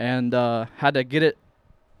 and had to get it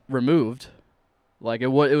removed. Like, it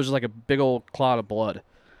was just like a big old clot of blood.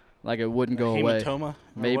 Like, it wouldn't go away. Hematoma, or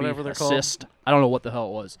Maybe whatever they're a called. cyst. I don't know what the hell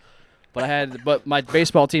it was. But my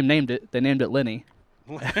baseball team named it. They named it Lenny.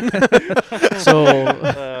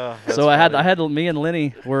 So I had me and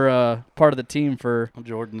Lenny were part of the team for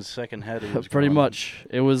Jordan's second head. he was pretty gone. much.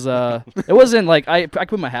 It was it wasn't like I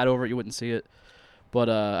put my hat over it, you wouldn't see it, but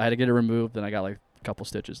I had to get it removed, and I got like a couple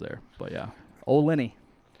stitches there. But yeah, old Lenny.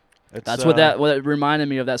 It's, That's what it reminded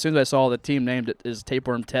me of. That as soon as I saw the team named it is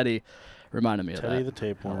Tapeworm Teddy, reminded me Teddy of the that. I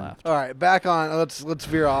tapeworm. laughed. all right, back on. Let's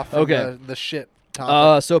veer off. From Okay. the shit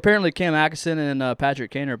topic. So apparently Cam Atkinson and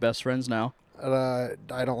Patrick Kane are best friends now. I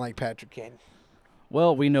don't like Patrick Kane.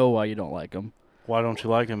 Well, we know why you don't like him. Why don't you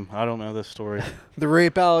like him? I don't know this story. The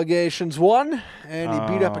rape allegations won, and he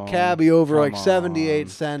beat up a Oh, cabbie over like come 78 on.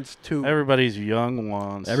 cents to. Everybody's young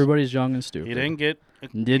once. Everybody's young and stupid. He didn't get.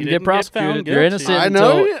 Didn't he get prosecuted. found You're guilty. innocent I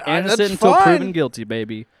know, until that's innocent until fine. proven guilty,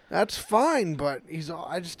 baby. That's fine, but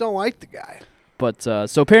I just don't like the guy. But so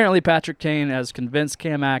apparently Patrick Kane has convinced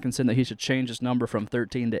Cam Atkinson that he should change his number from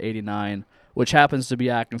 13 to 89, which happens to be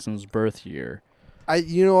Atkinson's birth year.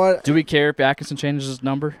 You know what? Do we care if Atkinson changes his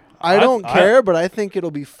number? I don't I- care, but I think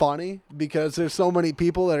it'll be funny because there's so many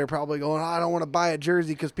people that are probably going, I don't want to buy a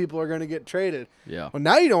jersey because people are going to get traded. Yeah. Well,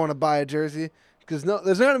 now you don't want to buy a jersey because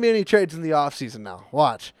there's not going to be any trades in the offseason now.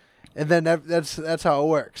 Watch. And then that's how it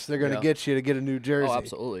works. They're going to Yeah. get you to get a new jersey. Oh,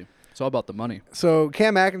 absolutely. It's all about the money. So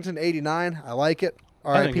Cam Atkinson, 89. I like it.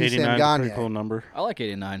 I think R.I.P. 89 Sam is a Gagne. pretty cool number. I like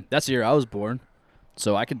 89. That's the year I was born,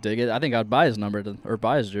 so I could dig it. I think I'd buy his number or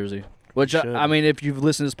buy his jersey. Which You should. I mean, if you've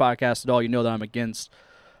listened to this podcast at all, you know that I'm against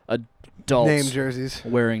adults Name jerseys.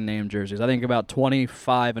 wearing name jerseys. I think about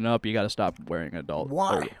 25 and up, you got to stop wearing adult.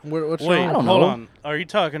 Why? What's Wait, wrong? I don't hold know. on. Are you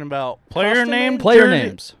talking about player Custom name? name? Player jersey?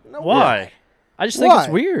 names. No, Why? I just think it's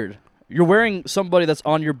Why? weird. You're wearing somebody that's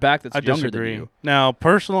on your back that's I younger disagree. than you. Now,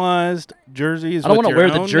 personalized jerseys. I don't want to wear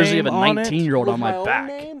the jersey of a 19-year-old With on my my own back.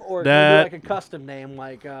 name or That- like a custom name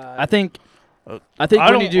like I think I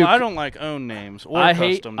when don't. you do I don't like own names or I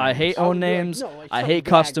hate custom I names. hate I would own be like, names. no, like I some hate gag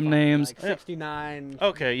custom font, names. Like 69.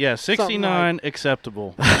 Okay, yeah, Something 69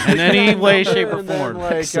 acceptable in any way, shape, or And then, form.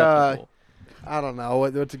 like, Acceptable. I don't know.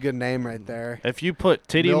 What's a good name right there? If you put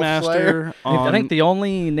Titty Milf Master Slayer? on, I think the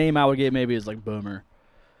only name I would get maybe is like Boomer.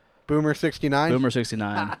 Boomer 69? Boomer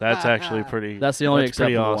 69. that's actually pretty. That's the only that's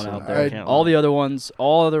pretty acceptable awesome. one out I there. can't All lie. the other ones,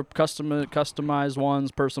 all other customized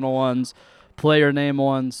ones, personal ones, player name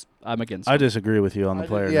ones, I'm against. I them. disagree with you on the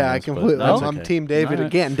player. Yeah, I names, but completely. that's I'm okay. Team David Alright.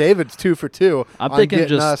 again. David's 2 for 2. I'm on thinking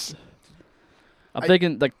getting just us. I'm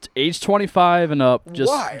thinking like age 25 and up. Just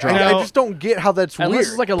Why? drop. I Now- just don't get how that's Unless weird.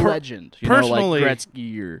 it's like a legend, you personally- know, like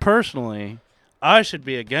Gretzky or Personally, I should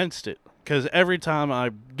be against it because every time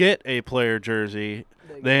I get a player jersey,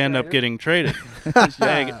 they end up getting traded.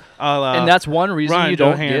 They- and that's one reason Ryan you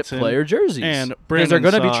don't Johansson get player jerseys. and because they're Brandon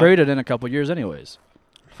going to be Saad. traded in a couple years anyways.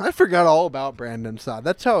 I forgot all about Brandon Saad.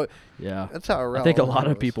 That's how. Yeah. That's how. I think a irrelevant lot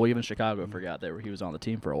it of was. people, even Chicago, forgot that he was on the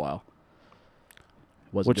team for a while.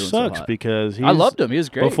 Wasn't which doing sucks so hot. because I loved him. He was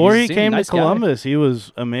great. Before He he seemed came nice to guy. Columbus, he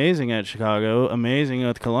was amazing at Chicago, amazing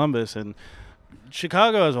with Columbus, and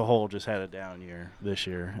Chicago as a whole just had a down year this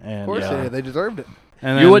year. And Of course they did. They deserved it.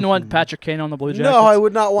 and You then- wouldn't want Patrick Kane on the Blue Jackets? No, I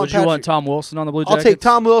would not want. Would you want Tom Wilson on the Blue I'll Jackets? take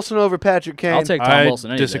Tom Wilson over Patrick Kane. I'll take Tom I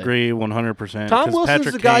Wilson any day. disagree 100%. Tom 'cause Wilson's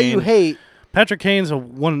Patrick the guy you Kane- hate. Patrick Kane's a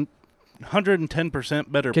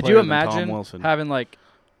 110% better Could player you than Tom imagine Wilson. having like,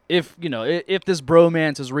 if you know, if this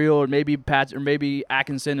bromance is real, or maybe Pat or maybe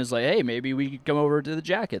Atkinson is like, hey, maybe we could come over to the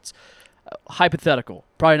Jackets. Hypothetical,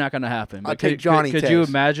 probably not going to happen. I'd But take Johnny Could you Taves.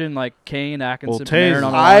 imagine like Kane, Atkinson, Taves- Panarin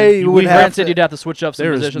on the I line? would have Granted, to- you'd have to switch up some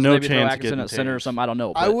There is positions, no maybe throw chance Atkinson getting at center or Taves. something. I don't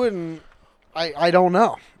know. I but wouldn't. I don't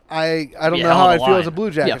know. I don't be a know hell how I of a feel line. as a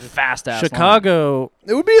Blue Be a Jacket. fast ass. Chicago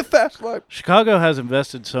It would be a fast line. Chicago has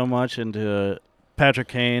invested so much into Patrick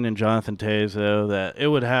Kane and Jonathan Taves, though, that it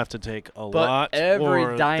would have to take a lot. every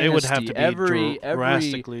or they would have to dynasty, be every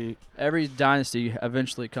drastically. Every dynasty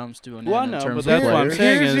eventually comes to an Well, I end know, in but terms of that's what I'm players.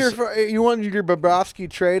 saying Here's is- you want your Bobrovsky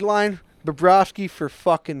trade line? Bobrovsky for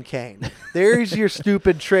fucking Kane. There's your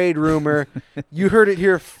stupid trade rumor. You heard it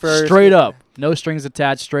here first. Straight up, no strings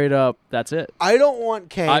attached. Straight up, that's it. I don't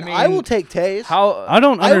want Kane. I I mean, will take Taves. I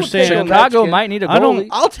don't How I would understand. take Chicago Ovechkin. might need a I don't- goalie.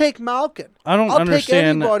 I'll take Malkin. I don't I'll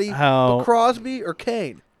understand take anybody how. but Crosby or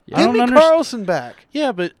Kane. Yeah. I Give don't me underst- Carlson back.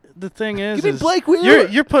 Yeah, but the thing is, Give me is Blake Wheeler.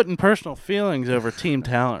 you're putting personal feelings over team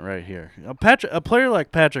talent right here. A player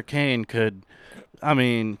like Patrick Kane could, I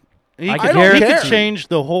mean, he I could, don't he care. could change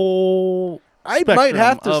the whole. I might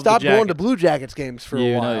have to spectrum of stop the going to Jackets. Blue Jackets games for You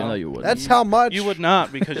a know- while. no, you wouldn't. That's how much. You would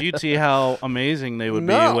not, because you'd see how amazing they would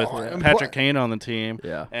No, be with and Patrick Kane on the team,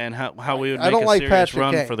 Yeah. and how we would I make don't a like serious Patrick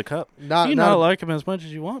run Kane. for the cup. Not- you not- not like him as much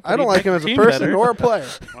as you want. I don't but like he'd him make as the a team person better. or a player.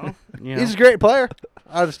 Well, you know. He's a great player.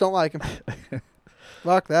 I just don't like him.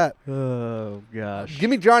 Fuck that. Oh gosh. Give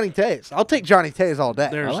me Johnny Taves. I'll take Johnny Taves all day.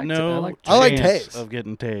 There's I no like I like chance Taves. of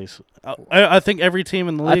getting Taves. I think every team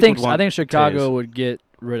in the league would want I think Chicago Taves. would get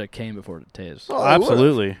rid of Kane before Taves. Oh, they would've.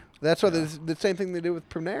 Absolutely. That's what the same thing they did with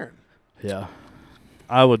Panarin. Yeah.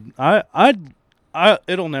 I would.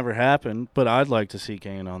 It'll never happen, but I'd like to see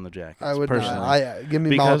Kane on the Jackets. I would personally, not. Give me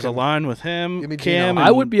because Malkin. align with him, Give me Cam. Gino. And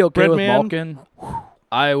I would be okay with Breadman. Malkin.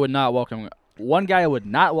 I would not welcome. One guy I would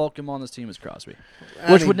not welcome on this team is Crosby,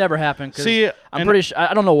 I which mean, would never happen. 'Cause See, I'm and pretty sure.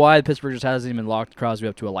 I don't know why Pittsburgh just hasn't even locked Crosby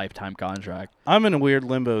up to a lifetime contract. I'm in a weird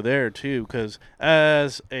limbo there too, because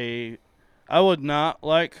I I would not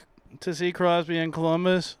like to see Crosby in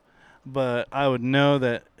Columbus, but I would know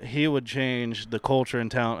that he would change the culture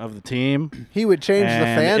and talent of the team. He would change the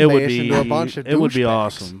and fan it would base be, into a bunch of It would be douchebags.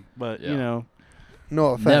 awesome. But, Yeah. you know, No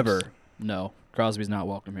offense. Never. No. Crosby's not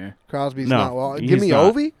welcome here. Crosby's no. not well. he's Give me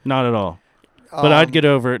not. Ovi. Not at all. But I'd get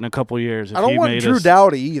over it in a couple years. If I don't he want made Drew us,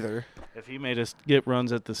 Doughty either. If he made us get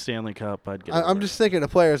runs at the Stanley Cup, I'd get over I'm just thinking of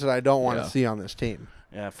players that I don't want to Yeah. see on this team.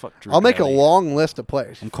 it. Yeah, fuck Drew I'll make a Doughty. long list of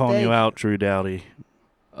players. I'm calling you out, Drew Doughty.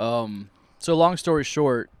 So long story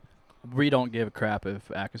short, we don't give a crap if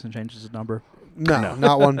Atkinson changes his number. No,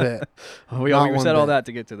 not one bit. We Not we one said all bit. that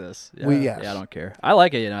to get to this. Yeah, Yes. yeah, I don't care. I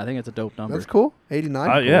like it. I think it's a dope number. That's cool.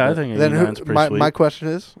 89. Yeah, I think Then 89's pretty my, sweet. my question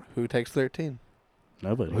is, who takes 13?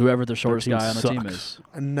 Nobody. Whoever the shortest 13 guy on the team sucks. is.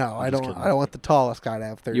 No, I I'm just don't. kidding. I don't want the tallest guy to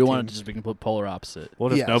have 13. You want to just be complete polar opposite.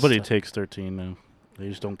 What if Yes. nobody takes 13, though? They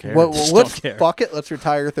just don't care. Just let's don't care. fuck it. Let's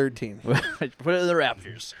retire 13. Put it in the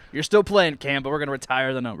Raptors. You're still playing, Cam, but we're gonna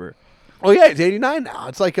retire the number. Oh yeah, it's 89 now.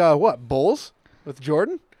 It's like what Bulls with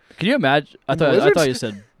Jordan? Can you imagine? I The thought Wizards? you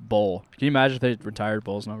said Bull. Can you imagine if they retired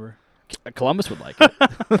Bull's number? Columbus would like it.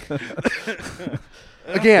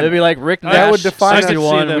 Again, It'd be like Rick Nash, that would define us.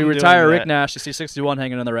 61. I could see We them retire doing Rick that. Nash. You see 61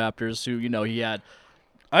 hanging on the Raptors, who he had.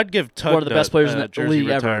 I'd give Tug One of the best players in the jersey league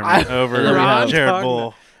ever. retirement over And then we have Jared Tug.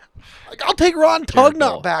 Bull. Like, I'll take Ron Bull.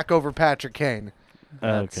 Tugnut back over Patrick Kane.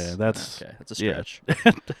 Okay, that's okay. That's a yeah. stretch.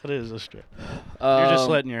 that is a stretch. You're just Um,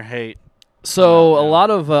 letting your hate. So Yeah. a lot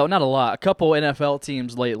of not a lot, a couple NFL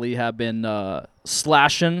teams lately have been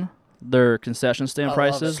slashing their concession stand love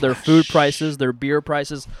prices, it. their food prices, their beer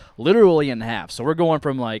prices, literally in half. So we're going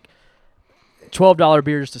from like $12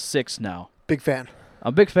 beers to $6 now. Big fan. I'm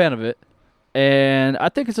a big fan of it, and I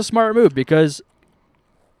think it's a smart move because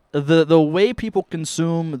the way people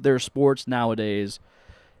consume their sports nowadays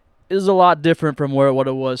is a lot different from what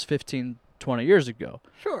it was 15, 20 years ago.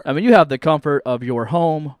 Sure. I mean, you have the comfort of your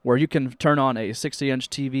home where you can turn on a 60-inch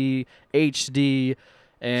TV, HD,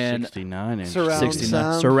 and 69 inch. Surround 69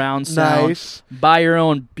 sound. surround sound. Nice. Buy your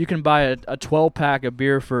own. You can buy a 12-pack of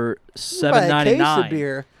beer for You can buy a case $7.99. of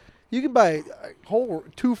beer. You can buy a whole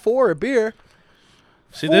 2-4 of beer.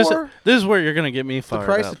 See, this for is where you're gonna get me the fired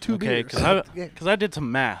price up. of 2 okay, beers. because I did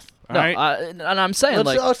some math. All No, right. and I'm saying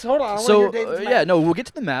Let's hold on. I wanna so hear David's math. no, we'll get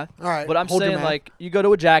to the math. All right. But I'm hold your saying math. like you go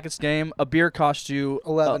to a Jackets game, a beer costs you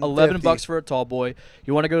 $11 for a tall boy.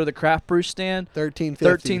 You want to go to the craft brew stand,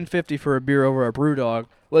 $13.50 for a beer over a brew dog,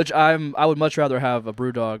 which I would much rather have a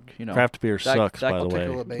brew dog. Craft beer that- sucks, that by the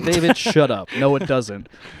particular way. bait. David, shut up. No, it doesn't.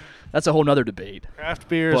 That's a whole nother debate. Craft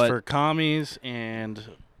beer is But- for commies and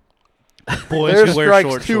boys There's who wear strikes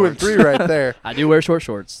short 2 and shorts. 3 right there. I do wear short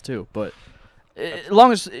shorts too, but as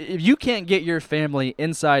long as if you can't get your family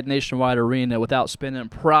inside Nationwide Arena without spending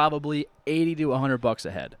probably $80 to $100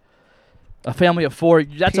 a head. A family of 4,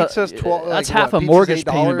 that's Pizza's 12 that's like half what, a pizza's mortgage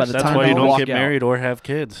 $8? payment by the That's time why you don't walk get out. married or have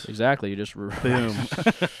kids. Exactly, you just Boom.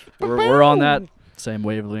 we're on that same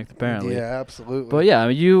wavelength apparently. Yeah, absolutely. But yeah, I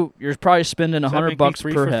mean, you're probably spending Does that make me $100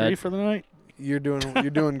 3 per for 3 head, for the night? you're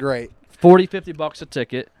doing great. $40-50 a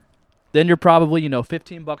ticket. Then you're probably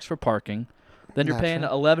 $15 for parking. Then you're paying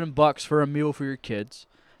Naturally. $11 for a meal for your kids.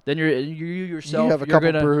 Then you yourself You have a you're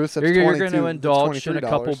couple gonna, brews. That's you're 22. going to That's indulge in a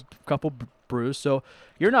 $23. couple brews. So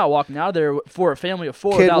you're not walking out of there for a family of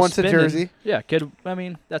 4 Kid without wants a spending. jersey. Yeah, kid. I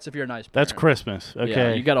mean, that's if you're a nice. That's parent. Christmas. Okay.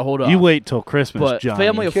 Yeah, you got to hold up. You wait till Christmas, But Johnny.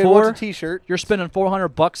 family of Kid 4, wants a T-shirt. you're spending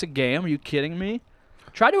 $400 a game. Are you kidding me?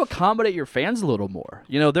 Try to accommodate your fans a little more.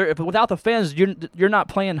 If without the fans, you're not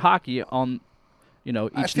playing hockey on, I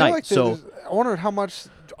each feel night. like So I wonder how much.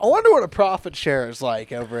 I wonder what a profit share is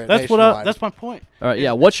like over at That's Nationwide. That's my point. all right,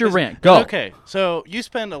 yeah. What's your rant? Go. Okay, so you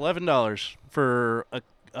spend $11 for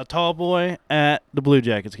a tall boy at the Blue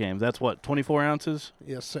Jackets game. That's what, 24 ounces?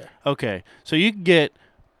 Yes, sir. Okay, so you can get.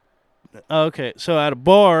 Okay, so at a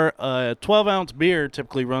bar, a 12-ounce beer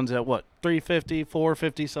typically runs at what, $3.50,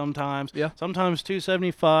 $4.50 sometimes. Yeah. Sometimes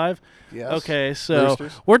 $2.75. Yes. Okay, so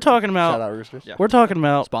Roosters. we're talking Shout about out Roosters. Yeah. we're talking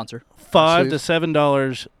about Sponsor. $5 to Suits.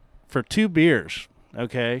 $7 for 2 beers.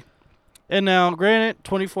 Okay, and now granted,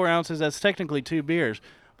 24 ounces, that's technically 2 beers,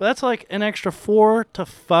 but that's like an extra $4 to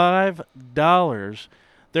 $5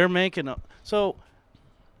 they're making. So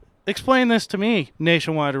explain this to me,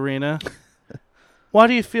 Nationwide Arena. Why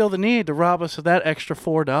do you feel the need to rob us of that extra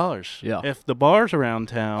 $4? Yeah. If the bars around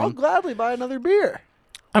I'll town, gladly buy another beer.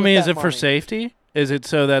 I mean, is that it for money. safety? Is it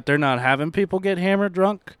so that they're not having people get hammered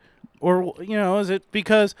drunk? Or, is it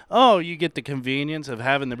because, you get the convenience of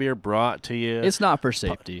having the beer brought to you? It's not for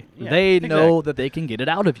safety. Yeah, they know exactly. that they can get it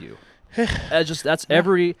out of you.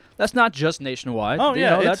 That's not just Nationwide. Oh You yeah,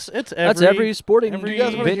 know, that's that's every sporting every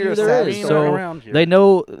venue there there is. is. So around here. They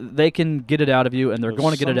know they can get it out of you, and they're Those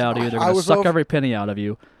going to get it sons out of of- you. They're I going to was suck over- every penny out of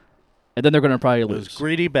you, and then they're going to probably Those lose.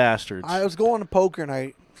 greedy bastards. I was going to poker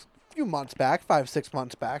night a few months back, 5-6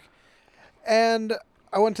 months back, and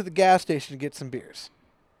I went to the gas station to get some beers.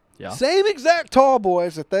 Yeah, Same exact tall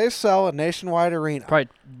boys that they sell at Nationwide Arena. probably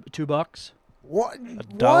 $2.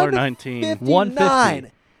 $1.19.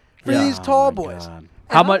 $1.59 for Yeah. these tall Oh my boys. God. And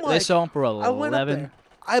How I'm much they like- sell them for? I went up $11. there.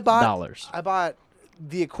 I bought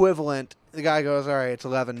the equivalent. The guy goes, "All right, it's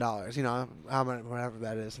 $11." You know, how many, whatever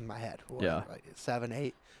that is in my head. Yeah. like 7,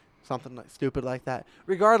 8, something like stupid like that.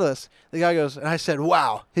 Regardless, the guy goes, and I said,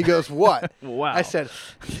 "Wow." He goes, "What?" Wow. I said,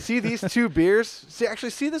 "See these 2 beers?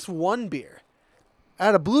 See this one beer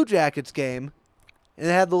at a Blue Jackets game, and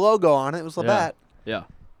it had the logo on it. It was Labatt." Yeah.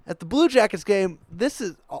 At the Blue Jackets game, this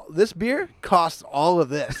beer costs all of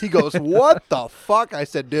this. He goes, "What the fuck?" I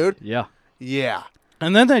said, "Dude, Yeah. yeah."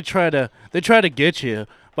 And then they try to get you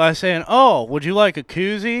by saying, "Oh, would you like a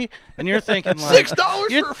koozie?" And you're thinking like $6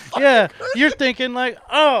 you're- for a fucking yeah, you're thinking like,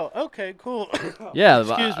 "Oh, okay, cool." Yeah.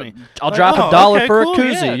 Excuse me. I'll Like, drop oh, $1 okay, for cool, a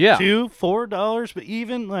koozie. Yeah. $2, $4, but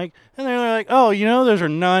even like, and they're like, "Oh, you know, those are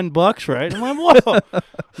 $9, right?" I'm like, "Whoa,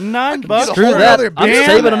 $9 a Screw whole for that. other I'm beer.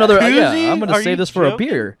 saving another. koozie? Yeah. I'm going Are to save you this for a joking?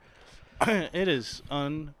 beer. It is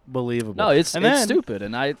unbelievable. No, it's And then- stupid,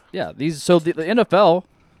 and the NFL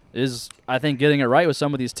is, I think, getting it right with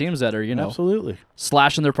some of these teams that are Absolutely.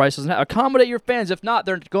 slashing their prices now. Accommodate your fans. If not,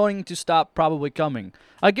 they're going to stop probably coming.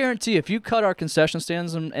 I guarantee if you cut our concession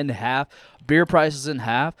stands in half, beer prices in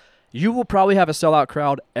half, you will probably have a sellout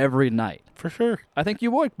crowd every night. For sure. I think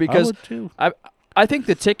you would because would too. I think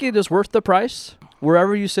the ticket is worth the price.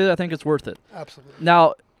 Wherever you sit, I think it's worth it. Absolutely.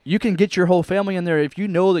 Now, you can get your whole family in there. If you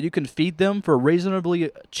know that you can feed them for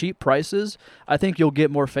reasonably cheap prices, I think you'll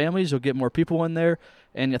get more families, you'll get more people in there,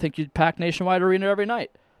 and I think you'd pack Nationwide Arena every night.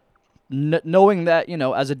 Knowing that,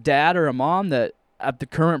 as a dad or a mom, that at the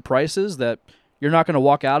current prices that you're not going to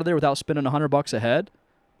walk out of there without spending $100 a head,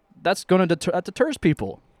 that's going to that deters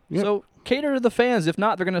people. Yep. So cater to the fans. If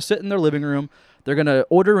not, they're going to sit in their living room. They're going to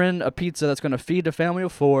order in a pizza that's going to feed a family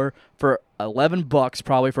of 4 for $11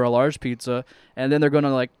 probably for a large pizza, and then they're going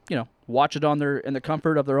to watch it in the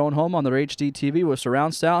comfort of their own home on their HD TV with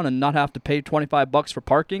surround sound and not have to pay $25 for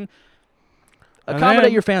parking. And Accommodate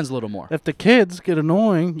then- your fans a little more. If the kids get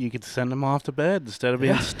annoying, you could send them off to bed instead of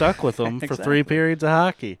being stuck with them for 3 periods of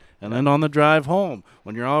hockey. And then on the drive home,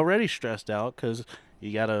 when you're already stressed out because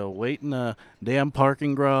you got to wait in a damn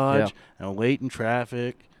parking garage and wait in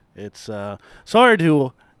traffic. It's sorry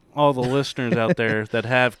to all the listeners out there that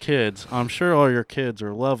have kids. I'm sure all your kids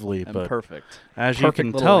are lovely, And but perfect. as Perfect you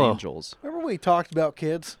can little tell, angels. Remember when we talked about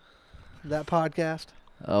kids? That podcast?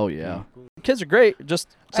 Oh yeah, kids are great. Just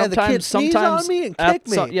I had the sometimes, kid sneeze sometimes on me and at kick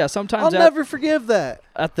me. sometimes I'll never forgive that.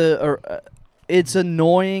 it's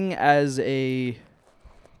annoying as a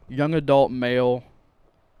young adult male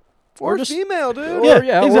Or just- female, dude. Yeah, or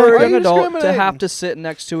a Why are young you adult to discriminating? have to sit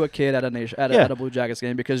next to a kid at Yeah. at a Blue Jackets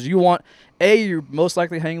game because you're most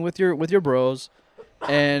likely hanging with your bros,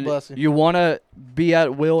 and Bless you. you want to be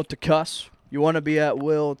at will to cuss. You want to be at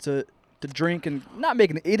will to drink and not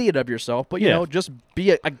make an idiot of yourself, but Yeah. just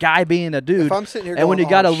be a guy being a dude. If I'm sitting here and when going, you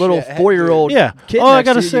got "Oh, a little shit, 4-year-old Yeah. kid All I next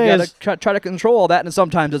gotta to you, say you gotta is- try to control all that, and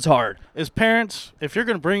sometimes it's hard. as parents, if you're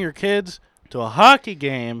going to bring your kids to a hockey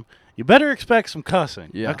game, you better expect some cussing.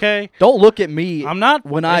 Yeah. Okay? Don't look at me. I'm not.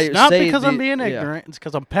 When it's I not say because I'm the- being yeah. ignorant. It's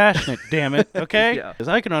because I'm passionate. Damn it. Okay. Yeah. Because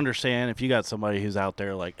I can understand if you got somebody who's out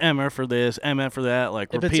there like MF for this, MF for that, like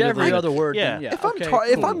If it's repeatedly. every other word, yeah. then yeah. If I'm okay,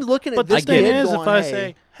 if cool. I'm looking at But this the thing kid is, going, if I hey,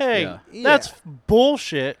 say, "Hey, Yeah. that's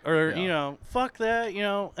bullshit," or Yeah. fuck that,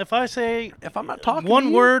 if I say if I'm not talking to one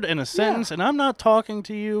you, word in a sentence and I'm not talking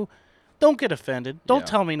to you, don't get offended. Don't Yeah.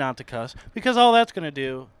 tell me not to cuss because all that's going to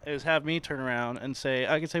do is have me turn around and say,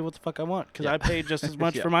 I can say what the fuck I want because I paid just as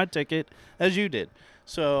much Yeah. for my ticket as you did.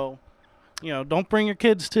 So, don't bring your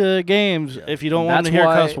kids to games if you don't want That's to hear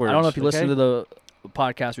why, cuss words. I don't know if you okay? listened to the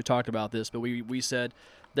podcast we talked about this, but we said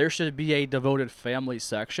there should be a devoted family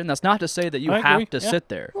section. That's not to say that you I have agree, to yeah. sit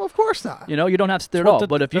there. well, of course not. You don't have to sit there at That's what all. the-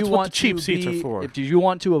 But if you that's what want the cheap to seats are be, for. if you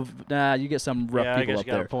want to, you get some rough Yeah, I people guess up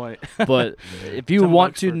you got there. a point. But if you 10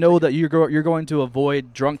 want bucks to for a know ticket. that you're going to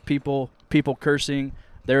avoid drunk people cursing,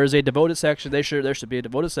 there is a devoted section. There should be a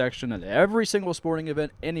devoted section at every single sporting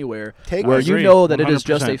event anywhere Take where the, you agree, know that it is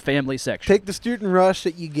just 100%. a family section. take the student rush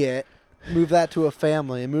that you get, move that to a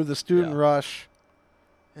family, and move the student Yeah. rush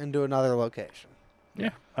into another location.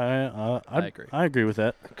 Yeah, I agree. I agree with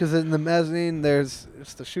that. Because in the mezzanine, it's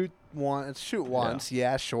the shoot once,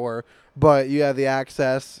 yeah, sure, but you have the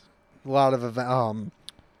access. A lot of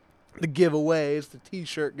the giveaways, the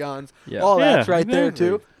T-shirt guns, Yeah. all that's Yeah, right there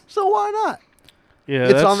exactly. too. So why not? Yeah,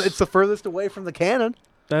 It's the furthest away from the cannon.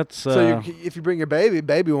 that's So if you bring your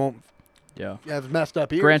baby won't Yeah. have messed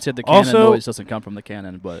up ears. Granted, the cannon Also- noise doesn't come from the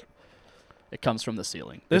cannon, but it comes from the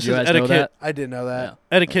ceiling. This Did you is guys know etiquette. that? I didn't know that.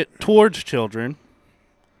 etiquette towards children.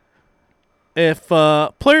 If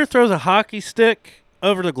a player throws a hockey stick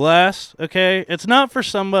over the glass, okay, it's not for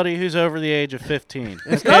somebody who's over the age of 15.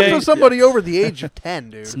 It's not okay? for somebody over the age of 10,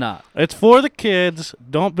 dude. It's not. It's for the kids.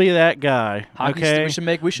 Don't be that guy. Hockey okay.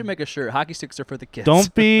 we should make a shirt. Hockey sticks are for the kids.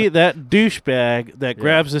 Don't be that douchebag that Yeah.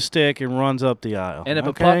 grabs the stick and runs up the aisle. And if a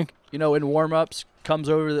okay? puck, in warm-ups comes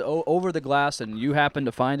over the glass and you happen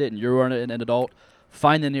to find it and you're an adult,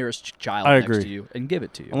 find the nearest child I next agree. to you and give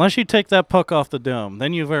it to you. Unless you take that puck off the dome,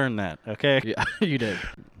 then you've earned that. Okay. Yeah, you did.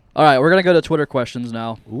 All right, we're gonna go to Twitter questions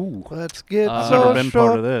now. Ooh. Let's get I've I've social. never been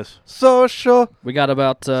part of this. Social. We got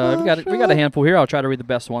about we got a handful here. I'll try to read the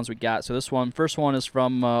best ones we got. So first one is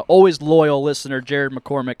from always loyal listener Jared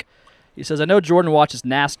McCormick. He says, "I know Jordan watches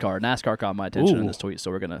NASCAR. NASCAR caught my attention in Ooh. this tweet,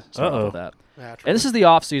 so we're gonna start off with that. Naturally. And this is the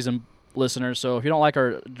off season, listeners. So if you don't like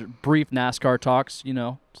our brief NASCAR talks,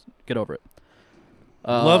 get over it.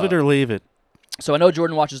 Love it or leave it. So I know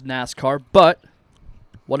Jordan watches NASCAR, but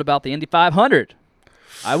what about the Indy 500?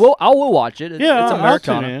 I will watch it. Yeah, It's I'll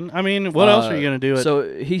Americana. tune in. I mean, what else are you gonna do? So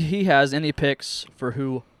he has any picks for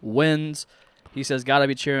who wins. He says gotta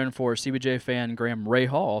be cheering for CBJ fan Graham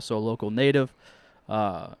Rahal, also a local native.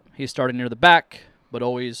 He's starting near the back, but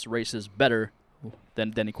always races better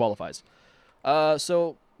than he qualifies.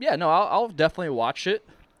 So yeah, no, I'll definitely watch it.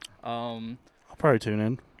 I'll probably tune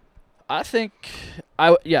in. I think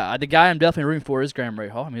the guy I'm definitely rooting for is Graham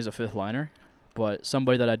Rahal. I mean, he's a fifth liner, but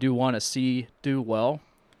somebody that I do want to see do well.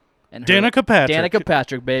 And Danica Patrick. Danica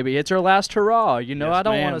Patrick, baby, it's her last hurrah. Yes, I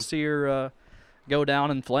don't want ma'am. to see her go down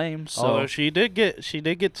in flames. So Although she did get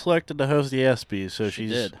selected to host the ESPYs, so she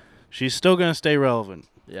did. she's still gonna stay relevant.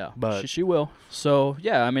 Yeah, But- she will. So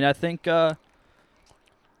yeah, I mean, I think I'm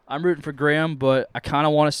rooting for Graham, but I kind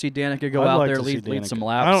of want to see Danica go I'd out like there to see lead Danica. some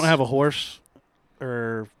laps. I don't have a horse,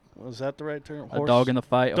 or was that the right term? a dog in the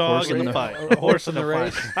fight. A dog horse in the fight. fight. A horse in the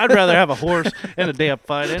fight. I'd rather have a horse in a damn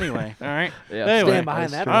fight anyway. All right. Yeah, Anyway, Stand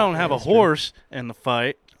behind that I don't one. have a That's true. horse in the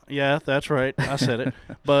fight. Yeah, that's right. I said it.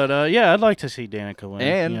 But yeah, I'd like to see Danica win.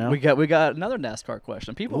 And you know? we got another NASCAR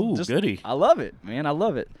question. People Ooh, just goody. I love it, man. I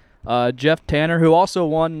love it. Jeff Tanner, who also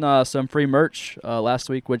won some free merch last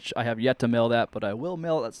week, which I have yet to mail that, but I will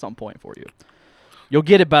mail it at some point for you. You'll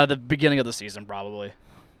get it by the beginning of the season, probably.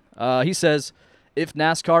 He says, if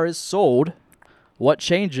NASCAR is sold, what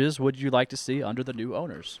changes would you like to see under the new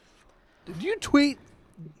owners? Did you tweet?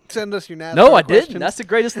 Send us your NASCAR No, I questions? didn't. That's the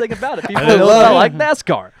greatest thing about it. People I know love I it. like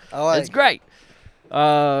NASCAR. I like It's great.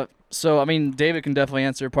 So, I mean, David can definitely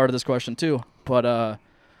answer part of this question, too. But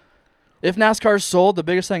if NASCAR is sold, the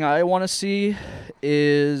biggest thing I want to see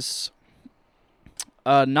is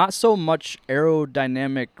not so much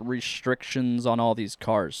aerodynamic restrictions on all these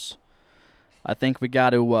cars. I think we got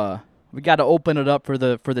to open it up for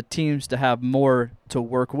the teams to have more to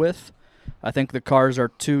work with. I think the cars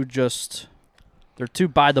are they're too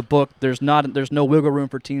by the book. There's no wiggle room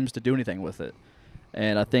for teams to do anything with it.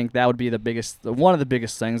 And I think that would be one of the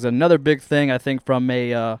biggest things. Another big thing, I think, from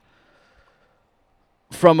a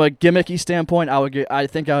gimmicky standpoint, I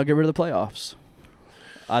think I would get rid of the playoffs.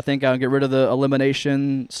 I think I would get rid of the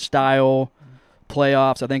elimination style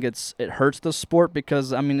playoffs. I think it hurts the sport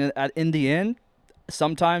because, I mean, in the end,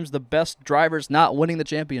 sometimes the best driver's not winning the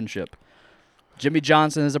championship. Jimmy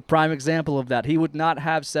Johnson is a prime example of that. He would not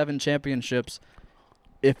have 7 championships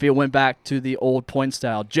if it went back to the old point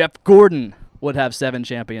style. Jeff Gordon would have 7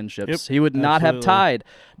 championships. Yep, He would not have absolutely. tied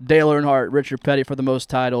Dale Earnhardt, Richard Petty for the most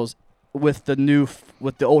titles with the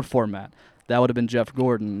old format. That would have been Jeff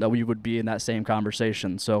Gordon. That we would be in that same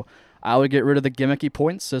conversation. So I would get rid of the gimmicky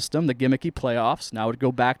point system, the gimmicky playoffs, and I would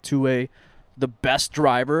go back to the best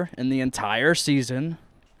driver in the entire season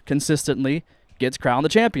consistently gets crowned the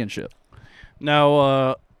championship.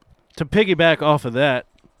 Now, to piggyback off of that,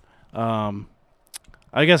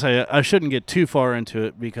 I guess I shouldn't get too far into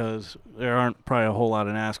it because there aren't probably a whole lot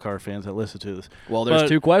of NASCAR fans that listen to this. Well, there's But-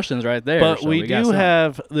 2 questions right there. But so we got do some.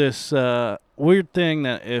 have this weird thing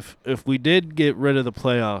that if we did get rid of the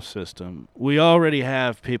playoff system, we already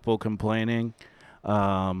have people complaining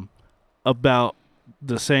about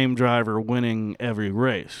the same driver winning every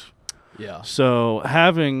race. Yeah. So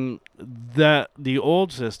having the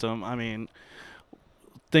old system, I mean,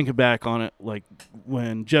 thinking back on it, like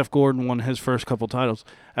when Jeff Gordon won his first couple titles,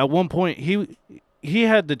 at one point he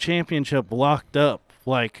had the championship locked up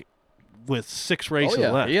like with 6 races Oh,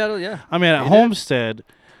 yeah. left. Yeah. I mean, at He did. Homestead,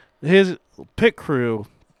 his pit crew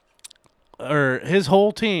or his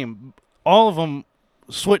whole team, all of them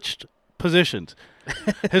switched positions.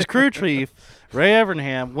 His crew chief, Ray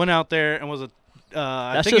Evernham, went out there and was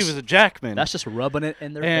I think he was a jackman. That's just rubbing it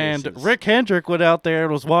in their and faces. Rick Hendrick went out there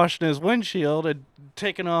and was washing his windshield and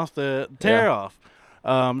taking off the tear off.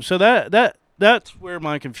 So that's where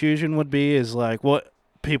my confusion would be, is like what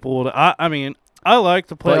people would. I mean, I like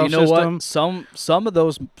the playoff But you know system. what? Some of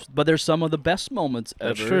those, but there's some of the best moments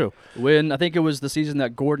ever. That's true. When I think it was the season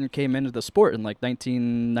that Gordon came into the sport in like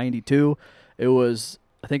 1992, it was,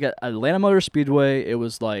 I think, at Atlanta Motor Speedway. It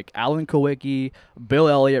was like Alan Kowicki, Bill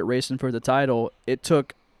Elliott racing for the title. It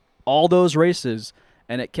took all those races,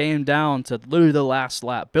 and it came down to literally the last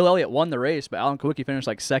lap. Bill Elliott won the race, but Alan Kowicki finished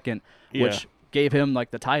like second, which gave him like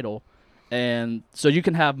the title. And so you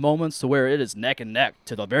can have moments to where it is neck and neck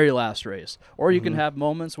to the very last race, or you can have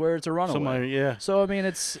moments where it's a runaway. So I mean,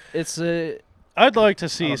 it's a. I'd like to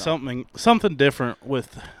see something different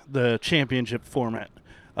with the championship format.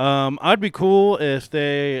 I'd be cool if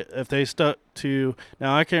they stuck to.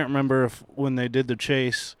 Now I can't remember if when they did the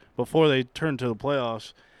chase before they turned to the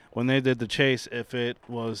playoffs, when they did the chase, if it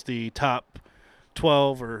was the top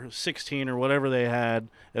 12 or 16 or whatever they had,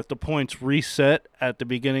 if the points reset at the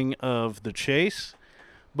beginning of the chase.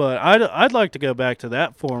 But I'd like to go back to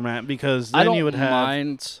that format, because then you would have. I don't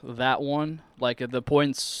mind that one. Like if the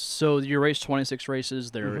points, so you race 26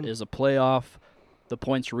 races, there is a playoff, the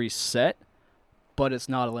points reset, but it's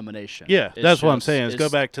not elimination. Yeah, It's that's what I'm just- saying, is go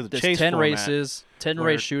back to the there's chase 10 format. races, 10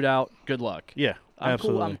 race shootout, good luck. Yeah,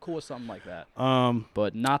 absolutely. I'm cool with something like that.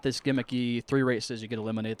 But Not this gimmicky 3 races, you get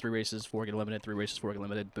eliminated, 3 races, 4 get eliminated, 3 races, 4 get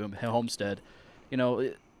eliminated, boom, Homestead. You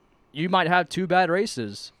know, you might have 2 bad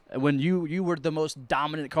races. When you were the most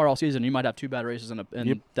dominant car all season, you might have 2 bad races in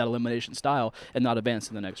that elimination style and not advance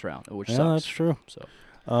in the next round, which sucks. that's true. So,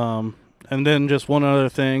 and then just one other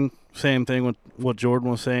thing, same thing with what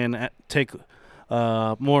Jordan was saying, take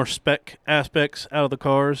more spec aspects out of the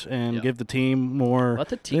cars and give the team more let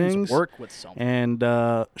the teams things, work with something.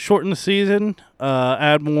 and shorten the season,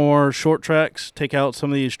 add more short tracks, take out some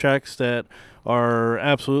of these tracks that are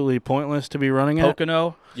absolutely pointless to be running at.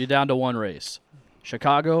 Pocono, you're down to 1 race.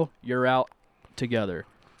 Chicago, you're out together.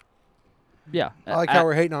 Yeah. I like how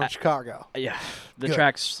we're hating on Chicago. Yeah, the Good.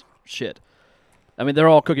 track's shit. I mean, they're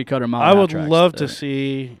all cookie cutter mile. I would tracks. love to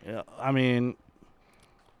see. I mean,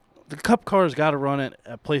 the Cup cars got to run it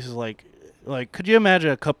at places like. Could you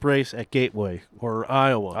imagine a Cup race at Gateway or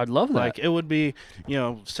Iowa? I'd love that. Like, it would be,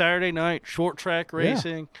 Saturday night short track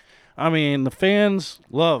racing. I mean, the fans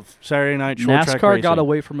love Saturday night short track racing. NASCAR got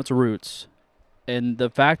away from its roots, and the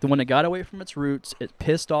fact that when it got away from its roots, it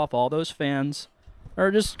pissed off all those fans, or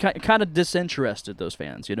just kind of disinterested those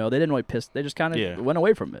fans. You know, they didn't really piss; they just kind of went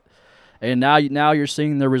away from it. And now you're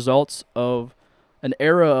seeing the results of an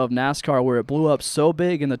era of NASCAR where it blew up so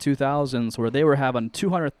big in the 2000s, where they were having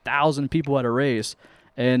 200,000 people at a race,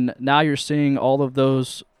 and now you're seeing all of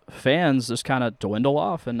those fans just kind of dwindle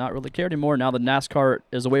off and not really care anymore. Now the NASCAR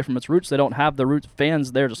is away from its roots. They don't have the roots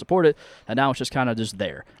fans there to support it, and now it's just kind of just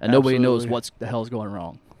there, and nobody knows what the hell is going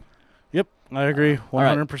wrong. Yep, I agree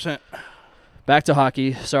 100%. Back to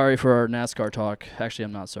hockey. Sorry for our NASCAR talk. Actually,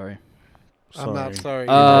 I'm not sorry. I'm not sorry.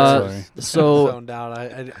 So zoned out.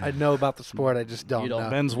 I know about the sport. I just don't know.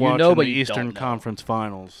 Ben's You watching know, but the you Eastern don't know. Conference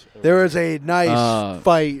Finals. There was a nice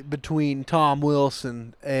fight between Tom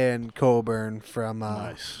Wilson and Coburn from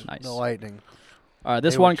Nice. the Lightning. All right,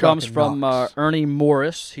 this They were one comes trucking from nuts. Ernie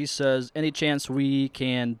Morris. He says, any chance we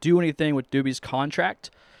can do anything with Doobie's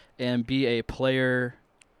contract and be a player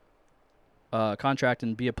for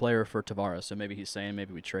Tavares? So maybe he's saying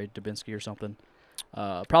maybe we trade Dubinsky or something.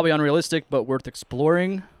 Probably unrealistic, but worth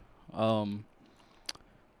exploring. I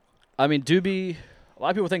mean, Doobie, a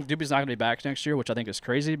lot of people think Doobie's not going to be back next year, which I think is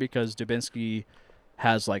crazy because Dubinsky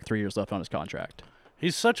has like 3 years left on his contract.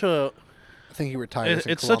 He's such a I think he retires.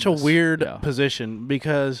 it's such a weird position,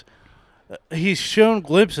 because he's shown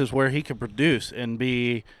glimpses where he could produce and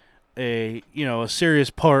be a serious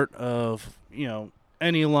part of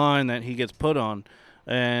any line that he gets put on,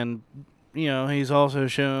 and he's also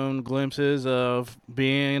shown glimpses of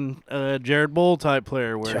being a Jared Bull type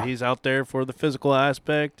player where he's out there for the physical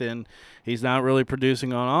aspect and he's not really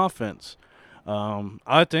producing on offense.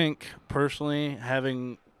 I think personally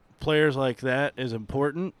having players like that is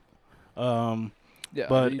important. But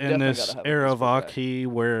in this era of hockey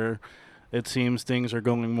where it seems things are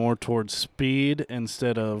going more towards speed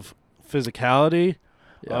instead of physicality,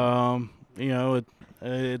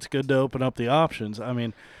 it's good to open up the options. I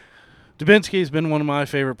mean, Dubinsky's been one of my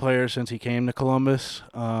favorite players since he came to Columbus,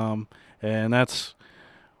 and that's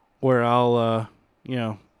where I'll,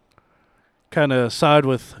 kind of side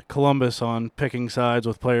with Columbus on picking sides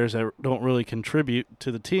with players that don't really contribute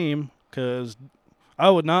to the team, because I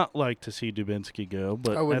would not like to see Dubinsky go,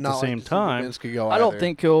 but I would at not the same like to see time, Dubinsky go I don't either.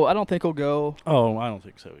 think he'll go. oh, I don't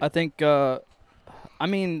think so. I think. I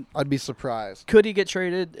mean, I'd be surprised. could he get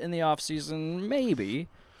traded in the offseason? Maybe.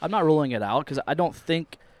 I'm not ruling it out because I don't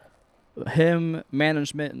think him,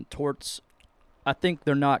 management, and Torts, I think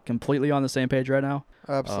they're not completely on the same page right now.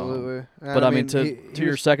 Absolutely. But I mean, to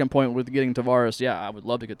your second point with getting Tavares, yeah, I would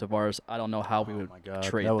love to get Tavares. I don't know how we Oh would my God,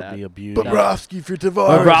 trade that would that. be a beauty. Bobrovsky for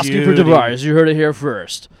Tavares. Bobrovsky for Beauty. Tavares. You heard it here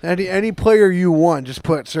first. Any player you want, just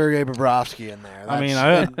put Sergei Bobrovsky in there. I mean,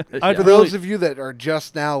 Yeah. for those of you that are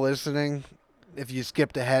just now listening, if you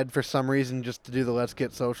skipped ahead for some reason just to do the Let's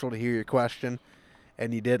Get Social to hear your question,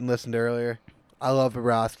 and you didn't listen to earlier, I love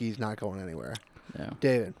Bobrovsky. He's not going anywhere. Yeah.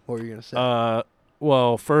 David, what were you going to say?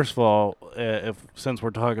 Well, first of all, since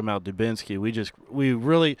we're talking about Dubinsky, we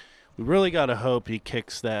really got to hope he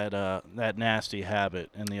kicks that nasty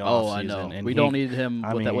habit in the offseason. Oh, I know. And We don't need him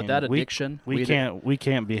I with mean, that we- addiction. We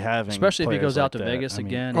can't be having, especially if he players goes out like to that. Vegas I mean,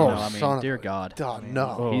 again. Oh, You know, I son mean, of dear a- God,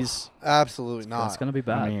 No, oh. he's absolutely not. it's gonna be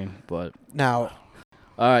bad. I mean, But Now,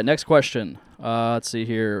 all right, next question. Let's see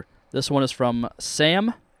here. This one is from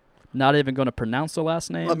Sam. Not even going to pronounce the last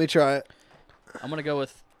name. let me try it. I'm going to go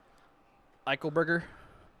with Eichelberger.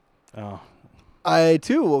 oh, I,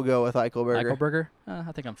 too, will go with Eichelberger. Eichelberger.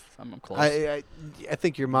 I think I'm close. I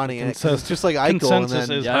think your money in it. 'cause Consensus- it's just like Eichel. And consensus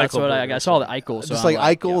then, is yeah, that's what I Eichelberger, saw. The so- Eichel. So just I'm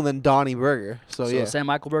like Eichel yeah. and then Donnie Berger. So, yeah. Sam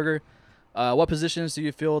Eichelberger. What positions do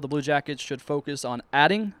you feel the Blue Jackets should focus on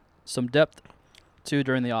adding some depth to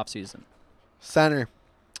during the offseason? Center.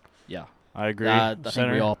 Yeah. I agree. I think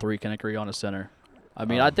Center. we all three can agree on a center. I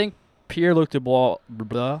mean, I think Pierre-Luc Dubois.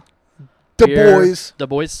 The boys. The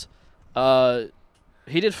boys.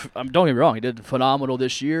 He did. Don't get me wrong. He did phenomenal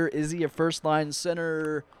this year. Is he a first-line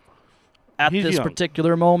center at He's this young.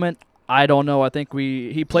 particular moment? I don't know. I think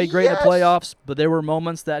he played great in the Yes. playoffs, but there were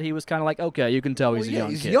moments that he was kind of like, okay, you can tell he's a young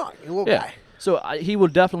he's kid. young. A little Yeah. guy. So he will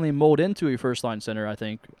definitely mold into a first-line center, I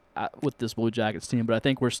think, with this Blue Jackets team. But I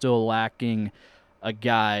think we're still lacking a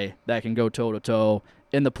guy that can go toe-to-toe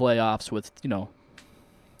in the playoffs with,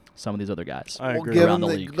 some of these other guys. I We'll agree. give Around him the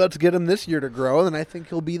the- league. let's get him this year to grow, and I think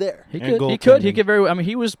he'll be there. He And could. He goaltending. could very. I mean,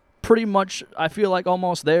 he was pretty much. I feel like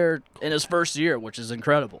almost there in his first year, which is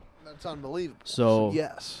incredible. That's unbelievable. So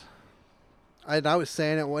yes. I was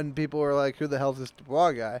saying it when people were like, "Who the hell's this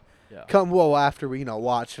Dubois guy?" yeah. After we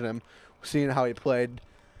watching him, seeing how he played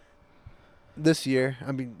this year.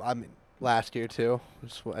 I mean last year too,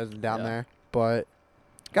 just wasn't down Yeah. there. But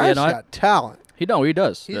guy's no, got talent. He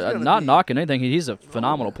does. He's gonna Not be- knocking anything. He's a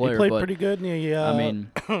phenomenal player. He played but pretty good in the I mean,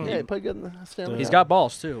 Yeah, he played good in the Stanley he's Cup. got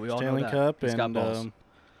balls too. We all Stanley know that. Cup He's got and balls.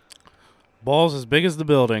 balls as big as the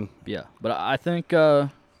building. Yeah, but I think. We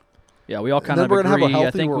all And kind then of we're gonna agree. have a I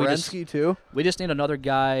healthy think Werenski too. we just need another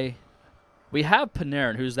guy. We have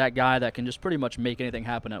Panarin, who's that guy that can just pretty much make anything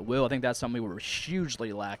happen at will. I think that's something we were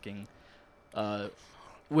hugely lacking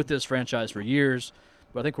with this franchise for years.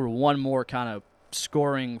 But I think we're one more kind of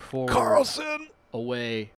scoring forward Carlson.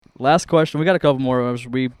 away. Last question. We got a couple more.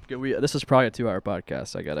 We this is probably a 2-hour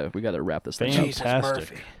podcast. We gotta wrap this thing up. Jesus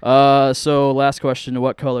Fantastic. Murphy. So last question: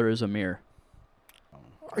 what color is Amir?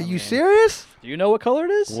 Are you serious? Do you know what color it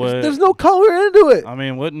is? What- There's no color into it. I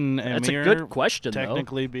mean, wouldn't That's a Amir good question, though.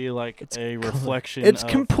 technically be like a reflection It's of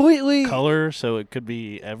completely. color, so it could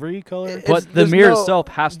be every color? It's- But the there's mirror no- itself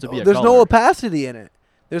has to be a There's color. no opacity in it.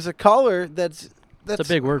 There's a color that's That's a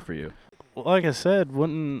big word for you. Like I said,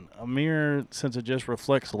 wouldn't a mirror, since it just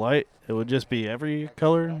reflects light, it would just be every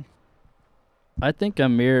color? I think a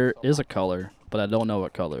mirror is a color, but I don't know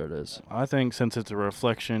what color it is. I think since it's a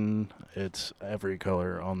reflection, it's every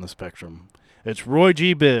color on the spectrum. It's Roy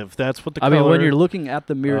G. Biv. That's what the I color. mean, when you're looking at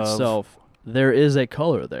the mirror of- itself, there is a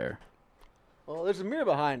color there. Well, there's a mirror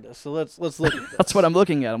behind us, so let's look at this. That's what I'm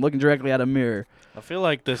looking at. I'm looking directly at a mirror. I feel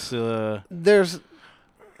like this There's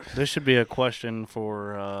this should be a question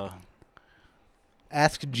for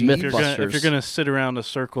Ask if Jeeves. you're Mythbusters. gonna sit around a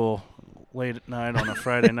circle late at night on a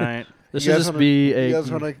Friday night. This You should guys just wanna- be You a.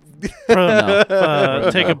 guys want No.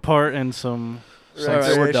 Take a part in some. All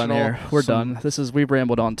right, we're done here. We're some- done. We've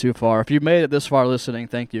rambled on too far. If you've made it this far listening,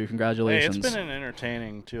 thank you. Hey, Congratulations. it's been an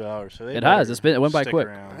entertaining 2 hours. So they It has. better It went by stick quick.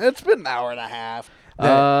 around. It's been an hour and a half.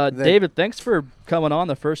 David, thanks for coming on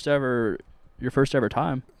your first ever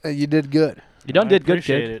time. You did good. You done did good,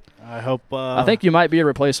 appreciate kid. it. I hope. I think you might be a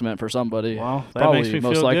replacement for somebody. Well, that Probably makes me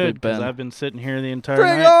most feel likely good because Ben. I've been sitting here the entire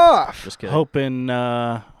Bring night, off. Just kidding. hoping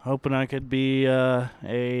I could be a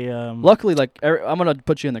Luckily, I'm gonna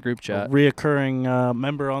put you in the group chat. reoccurring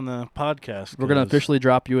member on the podcast. We're gonna 'cause- officially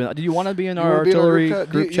drop you in. Do you want to be in You our wanna be in our artillery group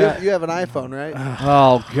group chat? chat? You have an iPhone, right?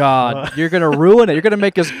 Oh God, you're gonna ruin it. You're gonna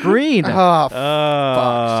make us green. Oh, fuck.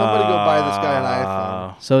 Somebody go buy this guy an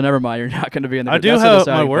iPhone. So never mind. You're not gonna be in the. I group. do That's a have my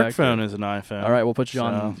deciding work factor. phone is an iPhone. All right, we'll put you so-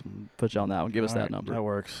 on. Put you on that one. Give us All that right, number. That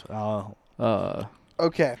works.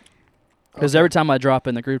 Okay. Because every time I drop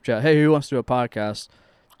in the group chat, hey, who wants to do a podcast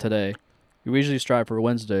today? We usually strive for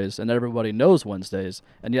Wednesdays, and everybody knows Wednesdays,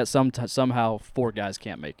 and yet somehow 4 guys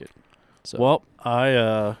can't make it. So Well,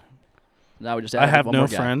 now we just I added have one no more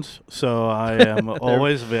guy. friends, so I am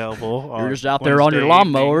always available. You're on just out there on your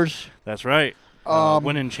Wednesday lawnmowers. evenings. That's right. Um,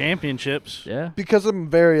 Winning championships. Yeah, Because I'm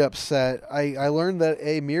very upset, I learned that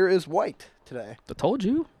a mirror is white today. I told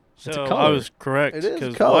you. It's So a color. I was correct It is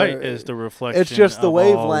because color. white is the reflection. It's just the of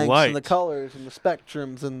all wavelengths light. and the colors and the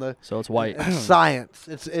spectrums and the So it's white. science.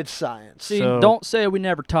 It's science. See, So- don't say we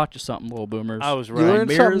never taught you something, little boomers. I was You right. learn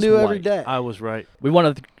Mirror's something new every white. day. I was right. We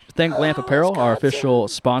want to thank Lamp Apparel, our official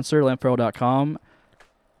sponsor, lampapparel.com.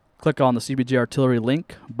 Click on the CBG Artillery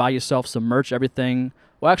link. Buy yourself some merch, everything.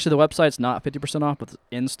 Well, actually, the website's not 50% off, but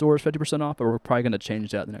in-store is 50% off, but we're probably going to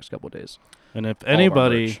change that in the next couple of days. And if All of our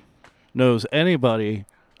anybody merch. knows anybody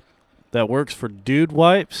that works for Dude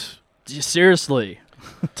Wipes, Seriously.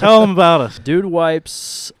 tell them about us. Dude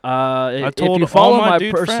Wipes. If told you all follow my my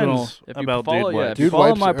dude personal, friends if you about follow, Dude yeah, Wipes. if you Dude follow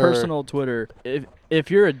Wipes my are- personal Twitter,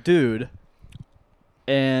 if you're a dude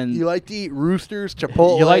and You like to eat roosters,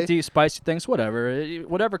 Chipotle. you like to eat spicy things,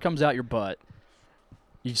 whatever comes out your butt,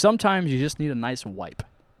 sometimes you just need a nice wipe,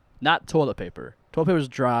 not toilet paper. Toilet paper is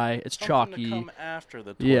dry, it's Something chalky. to come after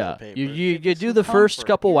the toilet Yeah, paper. you Give do some the first comfort.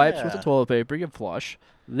 couple wipes with the Yeah. toilet paper, you flush,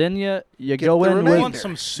 then you Get go the in You remainder. want with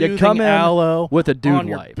some soothing come in aloe with a dude on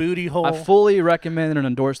your wipe. booty hole. I fully recommend and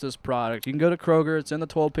endorse this product. You can go to Kroger. It's in the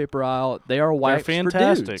toilet paper aisle. They are wipes for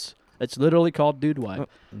fantastic. dudes. It's literally called Dude Wipe,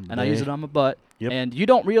 and I use it on my butt. Yep. And you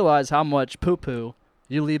don't realize how much poo-poo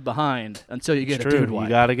you leave behind until you get It's a true. Dude Wipe. You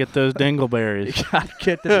got to get those dingleberries. You gotta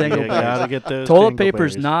get the You thing. got to get those Toilet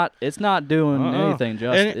paper's dingleberries. it's not doing anything.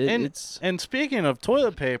 Just it's And speaking of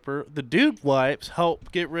toilet paper, the Dude Wipes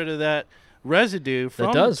help get rid of that residue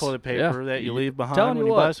from does, the toilet yeah. paper that you leave behind telling when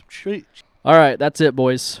you you buy what. some shit. all right. That's it,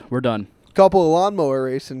 boys. We're done. Couple of lawnmower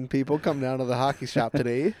racing people come down to the hockey shop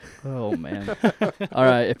today. Oh man! All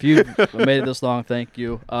right, if you made it this long, thank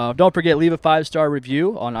you. Don't forget, leave a 5-star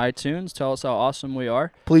review on iTunes. Tell us how awesome we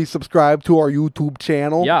are. Please subscribe to our YouTube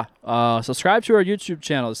channel. Yeah, subscribe to our YouTube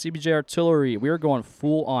channel, the CBJ Artillery. We are going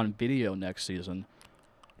full on video next season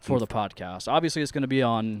for the podcast. Obviously, it's going to be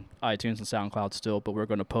on iTunes and SoundCloud still, but we're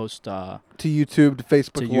going to post. To YouTube, to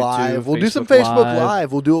Facebook To YouTube, Live. We'll do some Facebook Facebook Live.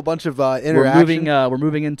 Live. We'll do a bunch of interaction. We're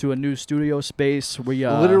moving into a new studio space. We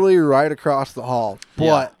literally right across the hall.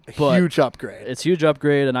 Yeah, But, but huge upgrade. it's a huge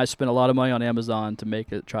upgrade, and I spent a lot of money on Amazon to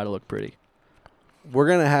make it try to look pretty. We're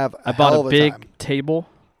going to have I hell bought of a big time. table.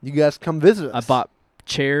 You guys come visit I us. bought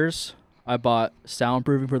chairs. I bought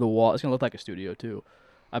soundproofing for the wall. It's gonna look like a studio too.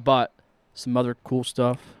 I bought some other cool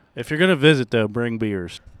stuff. If you're gonna visit, though, bring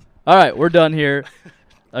beers. All right, we're done here.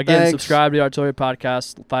 Again, Thanks. subscribe to the Artillery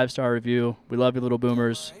Podcast, 5-star review. We love you, little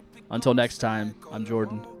boomers. Until next time, I'm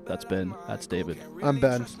Jordan. That's David. I'm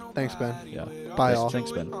Ben. Thanks, Ben. Yeah. Bye, all.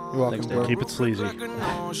 Thanks, Ben. You're welcome, Thanks, bro. David. Keep it sleazy.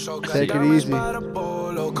 Take it easy.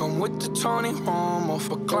 Come with the Tony Homo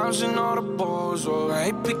for clowns and all the balls. Oh, I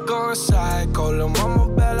ain't pick on psycho. Lil'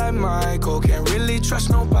 mama bad like Michael. Can't really trust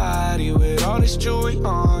nobody with all this jewelry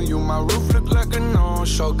on you. My roof look like a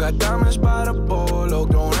no-show. Got diamonds by the bolo.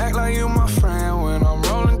 Don't act like you my friend when I'm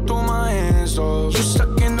rolling through my hands. Oh, you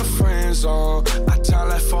stuck in the friend zone. I tell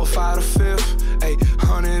like 4, 5 to 5th. Ayy,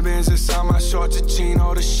 100 bins inside my shorts, a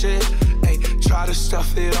Gino the shit. Ayy, try to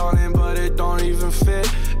stuff it all in, but it don't even fit.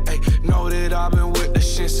 Ayy, know that I've been with the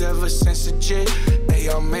shits ever since the jit. Ayy,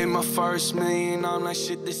 I made my first million, I'm like,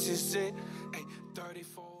 shit, this is it. Ayy,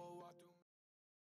 34.